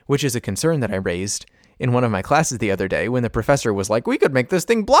 which is a concern that I raised in one of my classes the other day when the professor was like, we could make this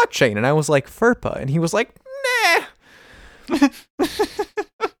thing blockchain. And I was like, FERPA. And he was like,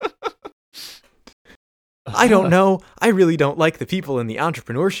 I don't know. I really don't like the people in the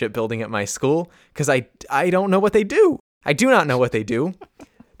entrepreneurship building at my school because I don't know what they do. I do not know what they do.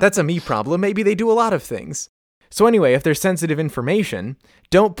 That's a me problem. Maybe they do a lot of things. So anyway, if there's sensitive information,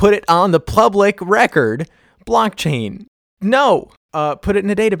 don't put it on the public record blockchain. No. Put it in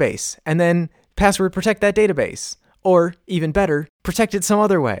a database and then password protect that database. Or even better, protect it some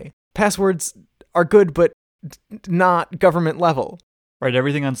other way. Passwords are good, but not government level. Write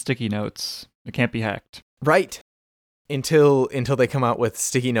everything on sticky notes. It can't be hacked. Right. Until they come out with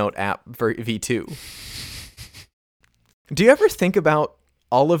Sticky Note app v2. Do you ever think about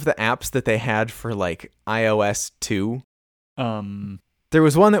all of the apps that they had for like iOS 2? There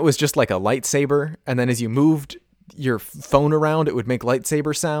was one that was just like a lightsaber, and then as you moved your phone around, it would make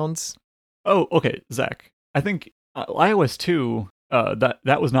lightsaber sounds. Oh, okay, Zach. I think iOS 2,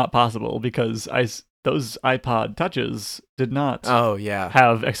 that was not possible because those iPod Touches did not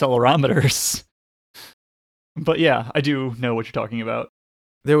have accelerometers. But yeah, I do know what you're talking about.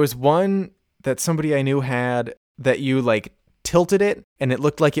 There was one that somebody I knew had that you like tilted it and it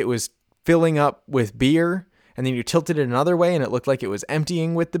looked like it was filling up with beer, and then you tilted it another way and it looked like it was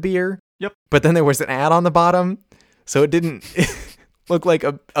emptying with the beer. Yep. But then there was an ad on the bottom, so it didn't look like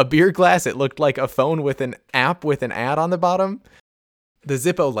a beer glass. It looked like a phone with an app with an ad on the bottom. The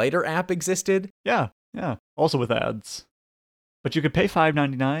Zippo Lighter app existed. Yeah. Also with ads. But you could pay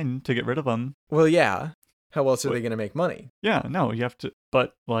 $5.99 to get rid of them. Well, yeah. How else are they going to make money? Yeah, no, you have to.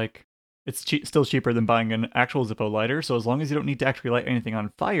 But, like, it's still cheaper than buying an actual Zippo lighter. So as long as you don't need to actually light anything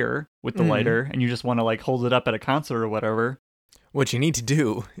on fire with the lighter and you just want to, like, hold it up at a concert or whatever. What you need to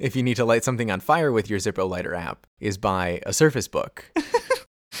do, if you need to light something on fire with your Zippo Lighter app, is buy a Surface Book.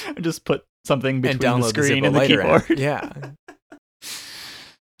 Just put something between the screen and the keyboard. App. Yeah.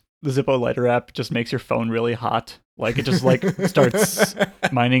 The Zippo Lighter app just makes your phone really hot. Like, it just, like, starts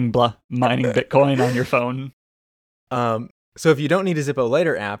mining Bitcoin on your phone. So if you don't need a Zippo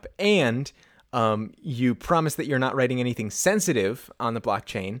Lighter app and you promise that you're not writing anything sensitive on the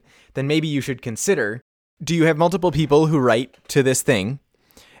blockchain, then maybe you should consider, do you have multiple people who write to this thing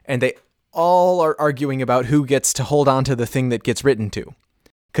and they all are arguing about who gets to hold on to the thing that gets written to?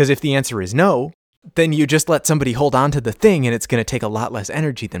 Because if the answer is no, then you just let somebody hold on to the thing and it's going to take a lot less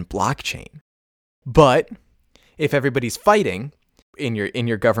energy than blockchain. But if everybody's fighting in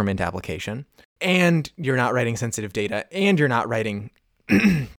your government application and you're not writing sensitive data and you're not writing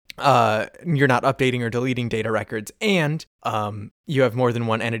you're not updating or deleting data records and you have more than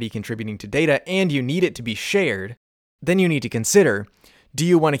one entity contributing to data and you need it to be shared, then you need to consider, do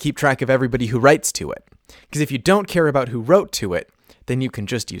you want to keep track of everybody who writes to it? Because if you don't care about who wrote to it, then you can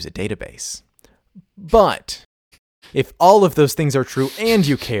just use a database. But if all of those things are true and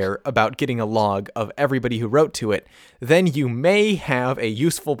you care about getting a log of everybody who wrote to it, then you may have a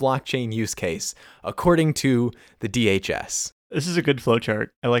useful blockchain use case, according to the DHS. This is a good flowchart.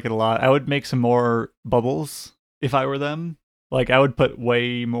 I like it a lot. I would make some more bubbles if I were them. Like, I would put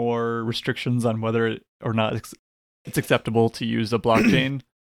way more restrictions on whether or not it's acceptable to use a blockchain.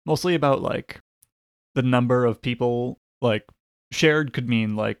 Mostly about, like, the number of people. Like, shared could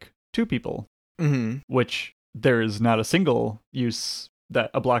mean, like, 2 people. Mm-hmm. Which there is not a single use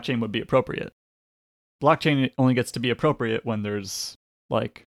that a blockchain would be appropriate. Blockchain only gets to be appropriate when there's,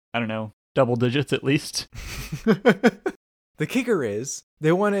 like, I don't know, double digits at least. The kicker is,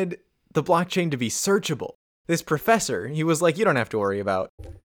 they wanted the blockchain to be searchable. This professor, he was like, you don't have to worry about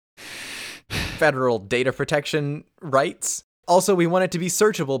federal data protection rights. Also, we want it to be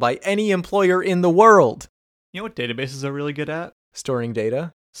searchable by any employer in the world. You know what databases are really good at? Storing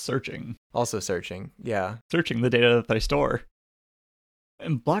data. Searching. Also searching, yeah. Searching the data that they store.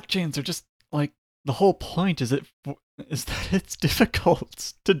 And blockchains are just, like, the whole point is that it's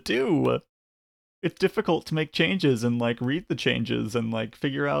difficult to do. It's difficult to make changes and, like, read the changes and, like,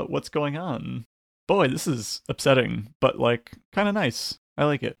 figure out what's going on. Boy, this is upsetting, but, like, kind of nice. I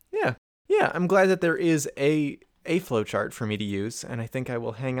like it. Yeah, I'm glad that there is a flowchart for me to use, and I think I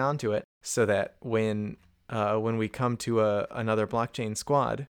will hang on to it so that when we come to another blockchain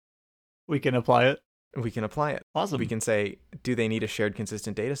squad, we can apply it. Awesome. We can say, do they need a shared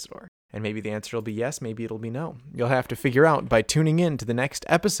consistent data store? And maybe the answer will be yes, maybe it'll be no. You'll have to figure out by tuning in to the next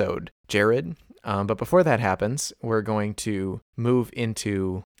episode, Jared. But before that happens, we're going to move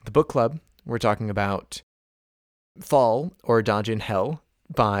into the book club. We're talking about Fall or Dodge in Hell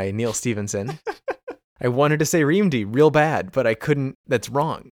by Neal Stephenson. I wanted to say Reamdi real bad, but I couldn't. That's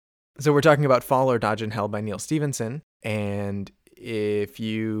wrong. So we're talking about Fall or Dodge in Hell by Neal Stephenson. And if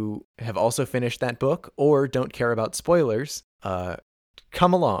you have also finished that book or don't care about spoilers,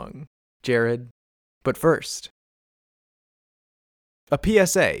 come along, Jared. But first, A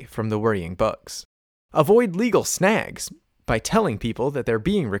PSA from the Worrying Bugs. Avoid legal snags by telling people that they're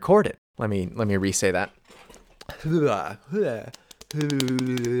being recorded. Let me re-say that. I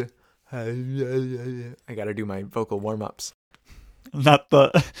gotta do my vocal warm-ups. Not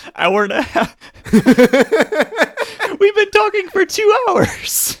the hour and a half. We've been talking for 2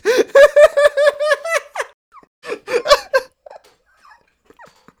 hours.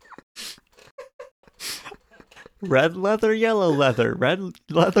 Red leather, yellow leather. Red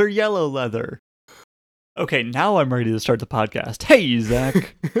leather, yellow leather. Okay, now I'm ready to start the podcast. Hey,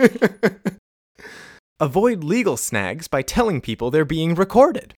 Zach. Avoid legal snags by telling people they're being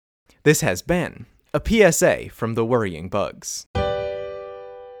recorded. This has been a PSA from the Worrying Bugs.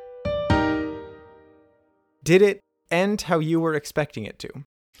 Did it end how you were expecting it to?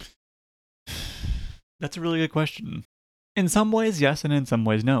 That's a really good question. In some ways, yes, and in some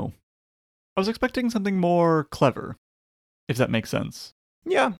ways, no. I was expecting something more clever, if that makes sense.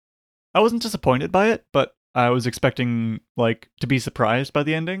 Yeah. I wasn't disappointed by it, but I was expecting, to be surprised by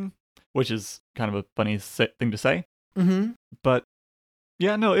the ending, which is kind of a funny thing to say. Mm-hmm. But,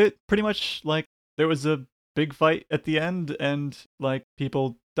 yeah, no, it pretty much, there was a big fight at the end, and,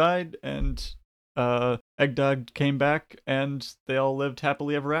 people died, and Eggdog came back, and they all lived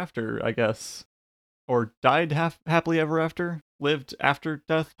happily ever after, I guess. Or died happily ever after? Lived after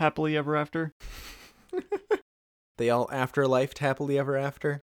death happily ever after? They all afterlifed happily ever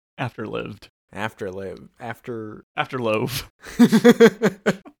after? Afterlived. Afterlive. Afterlove.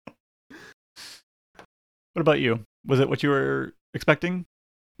 What about you? Was it what you were expecting?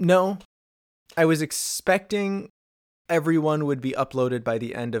 No. I was expecting everyone would be uploaded by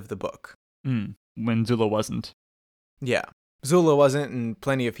the end of the book. When Zula wasn't. Yeah. Zula wasn't, and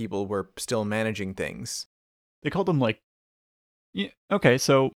plenty of people were still managing things. They called them yeah, okay,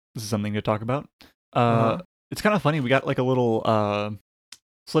 so this is something to talk about. It's kind of funny. We got a little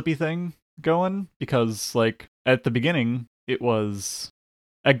Slippy thing going because at the beginning it was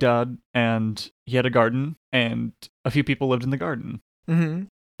Eggdod and he had a garden and a few people lived in the garden. Mm-hmm.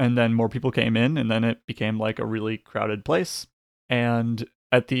 And then more people came in and then it became a really crowded place. And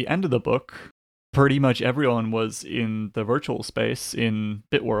at the end of the book, pretty much everyone was in the virtual space in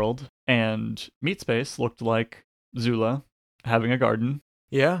Bitworld, and Meat Space looked like Zula having a garden.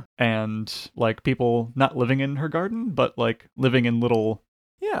 Yeah. And people not living in her garden, but living in little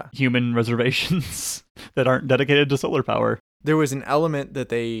human reservations that aren't dedicated to solar power. There was an element that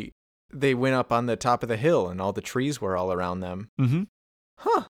they went up on the top of the hill and all the trees were all around them. Mm-hmm.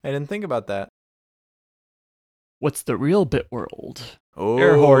 Huh. I didn't think about that. What's the real Bitworld? Oh.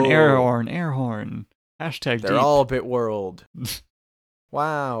 Air horn. Hashtag They're deep. all Bitworld.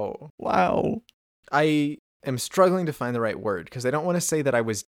 Wow. I am struggling to find the right word because I don't want to say that I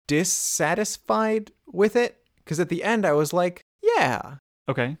was dissatisfied with it because at the end I was like, yeah.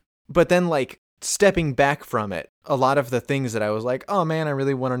 Okay. But then stepping back from it, a lot of the things that I was like, oh man, I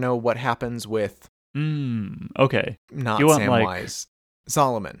really want to know what happens with okay. Not you want Samwise.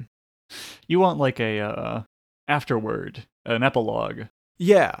 Solomon. You want a afterword, an epilogue.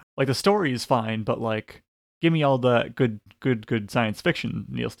 Yeah. The story is fine, but give me all the good science fiction,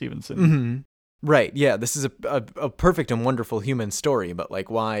 Neil Stephenson. Mm-hmm. Right, yeah, this is a perfect and wonderful human story, but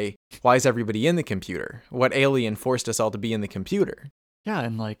why is everybody in the computer? What alien forced us all to be in the computer? Yeah,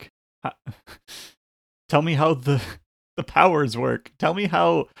 and tell me how the powers work. Tell me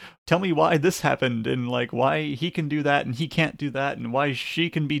why this happened, and why he can do that and he can't do that, and why she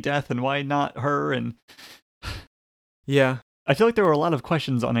can be death and why not her, and yeah. I feel there were a lot of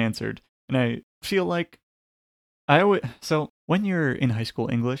questions unanswered, and I feel so when you're in high school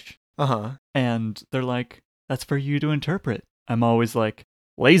English, and they're that's for you to interpret. I'm always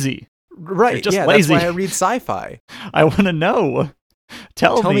lazy. Right, just yeah, lazy. That's why I read sci-fi. I want to know.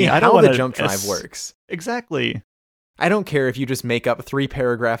 Tell me how I don't the jump drive works. Exactly. I don't care if you just make up 3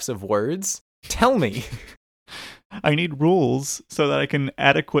 paragraphs of words. Tell me. I need rules so that I can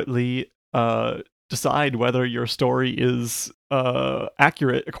adequately decide whether your story is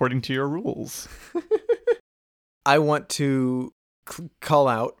accurate according to your rules. I want to call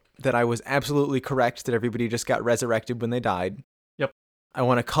out that I was absolutely correct that everybody just got resurrected when they died. Yep. I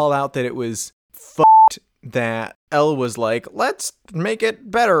want to call out that it was f***ed that Elle was let's make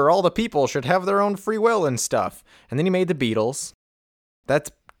it better. All the people should have their own free will and stuff. And then he made the Beatles. That's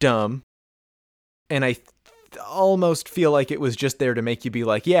dumb. And I almost feel like it was just there to make you be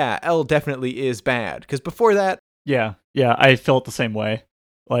yeah, Elle definitely is bad. Because before that... Yeah, I felt the same way.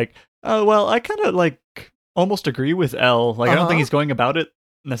 Oh, well, I kind of almost agree with Elle. I don't think he's going about it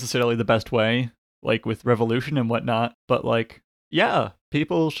necessarily the best way, with revolution and whatnot. But yeah,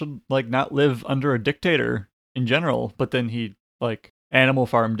 people should not live under a dictator in general. But then he Animal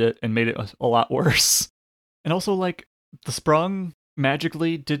Farmed it and made it a lot worse. And also, like, the Sprung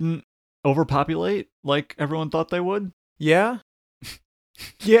magically didn't overpopulate like everyone thought they would. Yeah.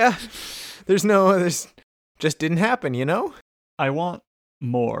 Yeah. There's just didn't happen, you know? I want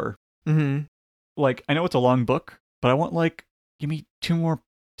more. Mm-hmm. Like, I know it's a long book, but I want, like, give me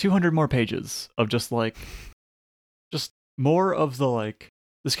 200 more pages of just more of the, like,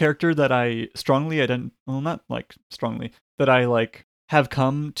 this character that I strongly not like strongly, that I like have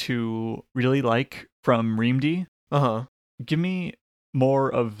come to really like from Reamd. Uh-huh. Give me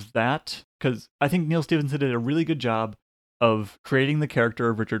more of that, because I think Neil Stephenson did a really good job of creating the character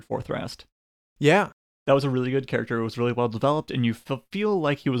of Richard Forthrast. Yeah. That was a really good character. It was really well developed, and you feel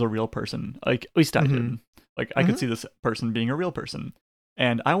like he was a real person. Like, at least I did. Like, I could see this person being a real person.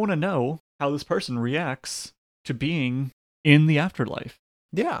 And I want to know how this person reacts to being in the afterlife.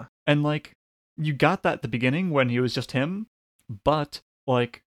 Yeah. And, like, you got that at the beginning when he was just him, but,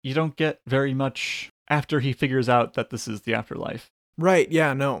 like, you don't get very much after he figures out that this is the afterlife. Right,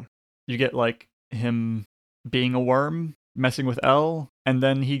 yeah, no. You get, like, him being a worm, messing with Elle, and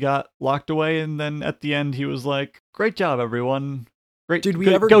then he got locked away, and then at the end he was like, great job, everyone. Did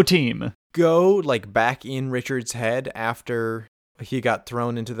we ever go team. Go, like, back in Richard's head after he got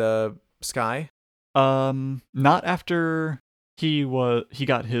thrown into the sky? Not after he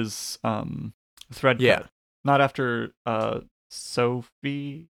got his thread cut. Not after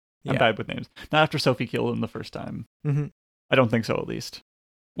Sophie. I'm bad with names. Not after Sophie killed him the first time. Mm-hmm. I don't think so, at least.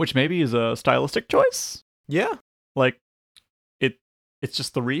 Which maybe is a stylistic choice. Yeah. Like, it's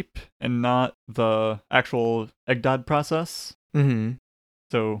just the reap and not the actual Egdod process. Mm-hmm.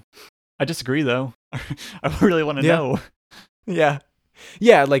 So I disagree, though. I really want to know. Yeah.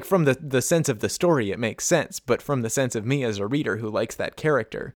 Yeah, like, from the sense of the story, it makes sense. But from the sense of me as a reader who likes that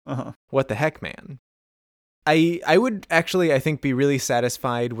character, what the heck, man? I would actually, I think, be really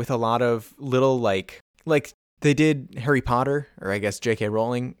satisfied with a lot of little, like they did Harry Potter, or I guess J.K.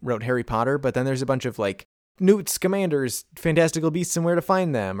 Rowling wrote Harry Potter, but then there's a bunch of, like, Newt Scamander's Fantastical Beasts and Where to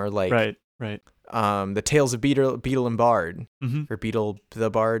Find Them, or, like... Right. The Tales of Beetle and Bard, or Beetle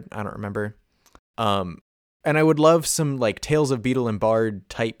the Bard, I don't remember. And I would love some, like, Tales of Beetle and Bard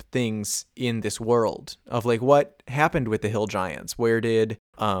type things in this world of, like, what happened with the Hill Giants? Where did,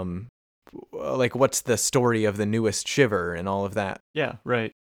 like, what's the story of the newest Shiver and all of that? Yeah,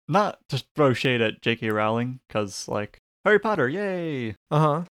 right. Not to throw shade at J.K. Rowling, because, like, Harry Potter, yay!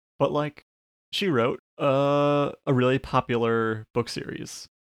 Uh-huh. But, like, she wrote a really popular book series.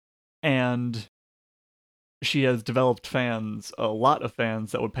 And she has developed fans, a lot of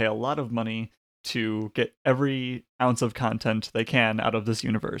fans, that would pay a lot of money to get every ounce of content they can out of this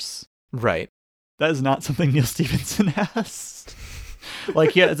universe. Right. That is not something Neil Stephenson has.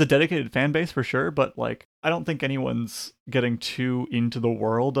 Like, yeah, it's a dedicated fan base for sure, but, like, I don't think anyone's getting too into the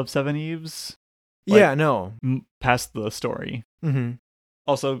world of Seven Eves. Like, yeah, no. Past the story. Mm-hmm.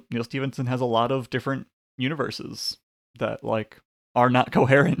 Also, Neil Stephenson has a lot of different universes that, like, are not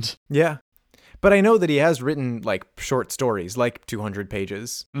coherent. Yeah. But I know that he has written, like, short stories, like 200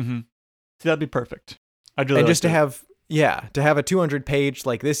 pages. Mm-hmm. See, that'd be perfect. I'd really and like just to have a 200-page,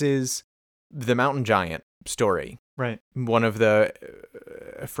 like, this is the Mountain Giant story. Right. One of the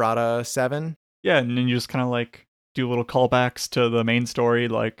Ephrata 7. Yeah, and then you just kind of, like, do little callbacks to the main story,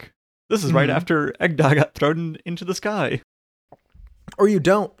 like, this is right after Egdod got thrown into the sky. Or you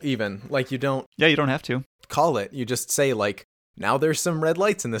don't, even. Like, you don't... Yeah, you don't have to. Call it. You just say, like, now there's some red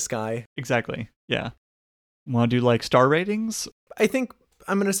lights in the sky. Exactly. Yeah. Want to do, like, star ratings? I think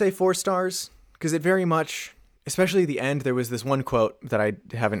I'm going to say 4 stars, because it very much, especially the end, there was this one quote that I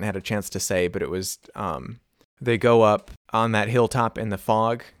haven't had a chance to say, but it was, they go up on that hilltop in the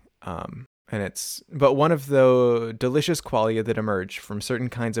fog, but one of the delicious qualia that emerge from certain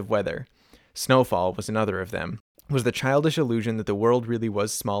kinds of weather, snowfall was another of them, was the childish illusion that the world really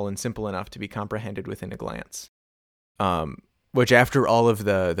was small and simple enough to be comprehended within a glance. Which, after all of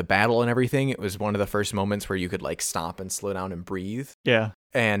the battle and everything, it was one of the first moments where you could, like, stop and slow down and breathe. Yeah.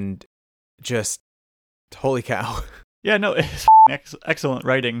 And just, holy cow. Yeah, no, it's excellent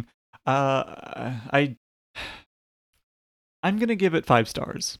writing. I'm gonna give it 5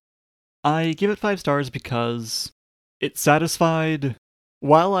 stars. I give it 5 stars because it satisfied.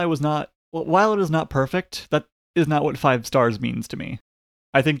 While it is not perfect, that is not what 5 stars means to me.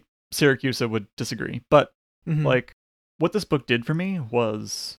 I think Syracuse would disagree, but like, what this book did for me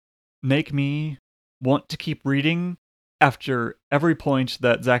was make me want to keep reading after every point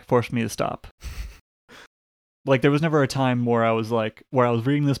that Zach forced me to stop. Like, there was never a time where I was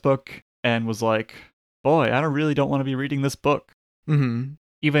reading this book and was like, boy, I really don't want to be reading this book. Mm-hmm.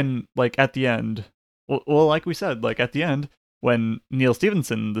 Even, like, at the end. Well, like we said, like, at the end, when Neil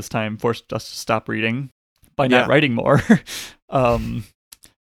Stephenson this time forced us to stop reading by not Yeah. writing more,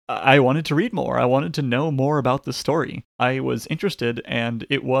 I wanted to read more. I wanted to know more about the story. I was interested, and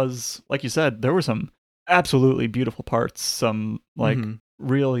it was, like you said, there were some absolutely beautiful parts, some like Mhm.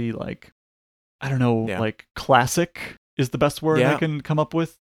 really like, I don't know, Yeah. like classic is the best word I Yeah. can come up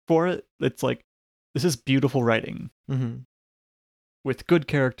with for it. It's like, this is beautiful writing Mhm. with good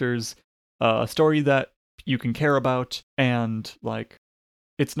characters, a story that you can care about, and like,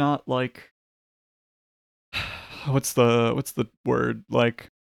 it's not like, what's the word, like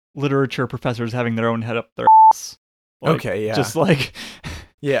literature professors having their own head up their ass. Like, Okay, yeah. just like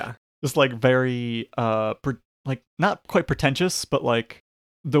Yeah. just like very like not quite pretentious, but like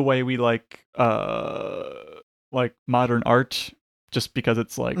the way we like modern art, just because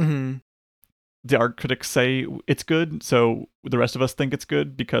it's like Mhm. the art critics say it's good, so the rest of us think it's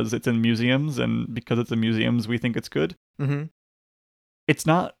good because it's in museums, and because it's in museums we think it's good. Mhm. It's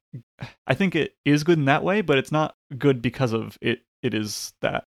not, I think it is good in that way, but it's not good because of it. It is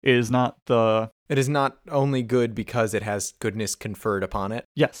that. It is not the. It is not only good because it has goodness conferred upon it.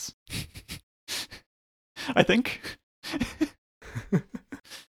 Yes. I think.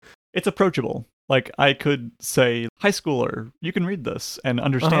 It's approachable. Like, I could say, high schooler, you can read this and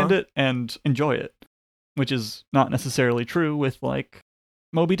understand it and enjoy it, which is not necessarily true with, like,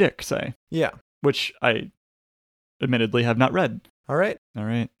 Moby Dick, say, Yeah. which I admittedly have not read. All right. All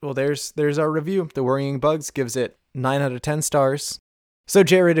right. Well, there's our review. The Worrying Bugs gives it 9 out of 10 stars. So,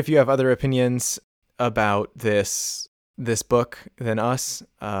 Jared, if you have other opinions about this book than us,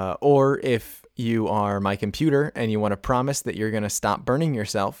 or if you are my computer and you want to promise that you're going to stop burning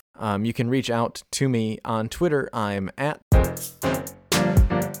yourself, you can reach out to me on Twitter. I'm at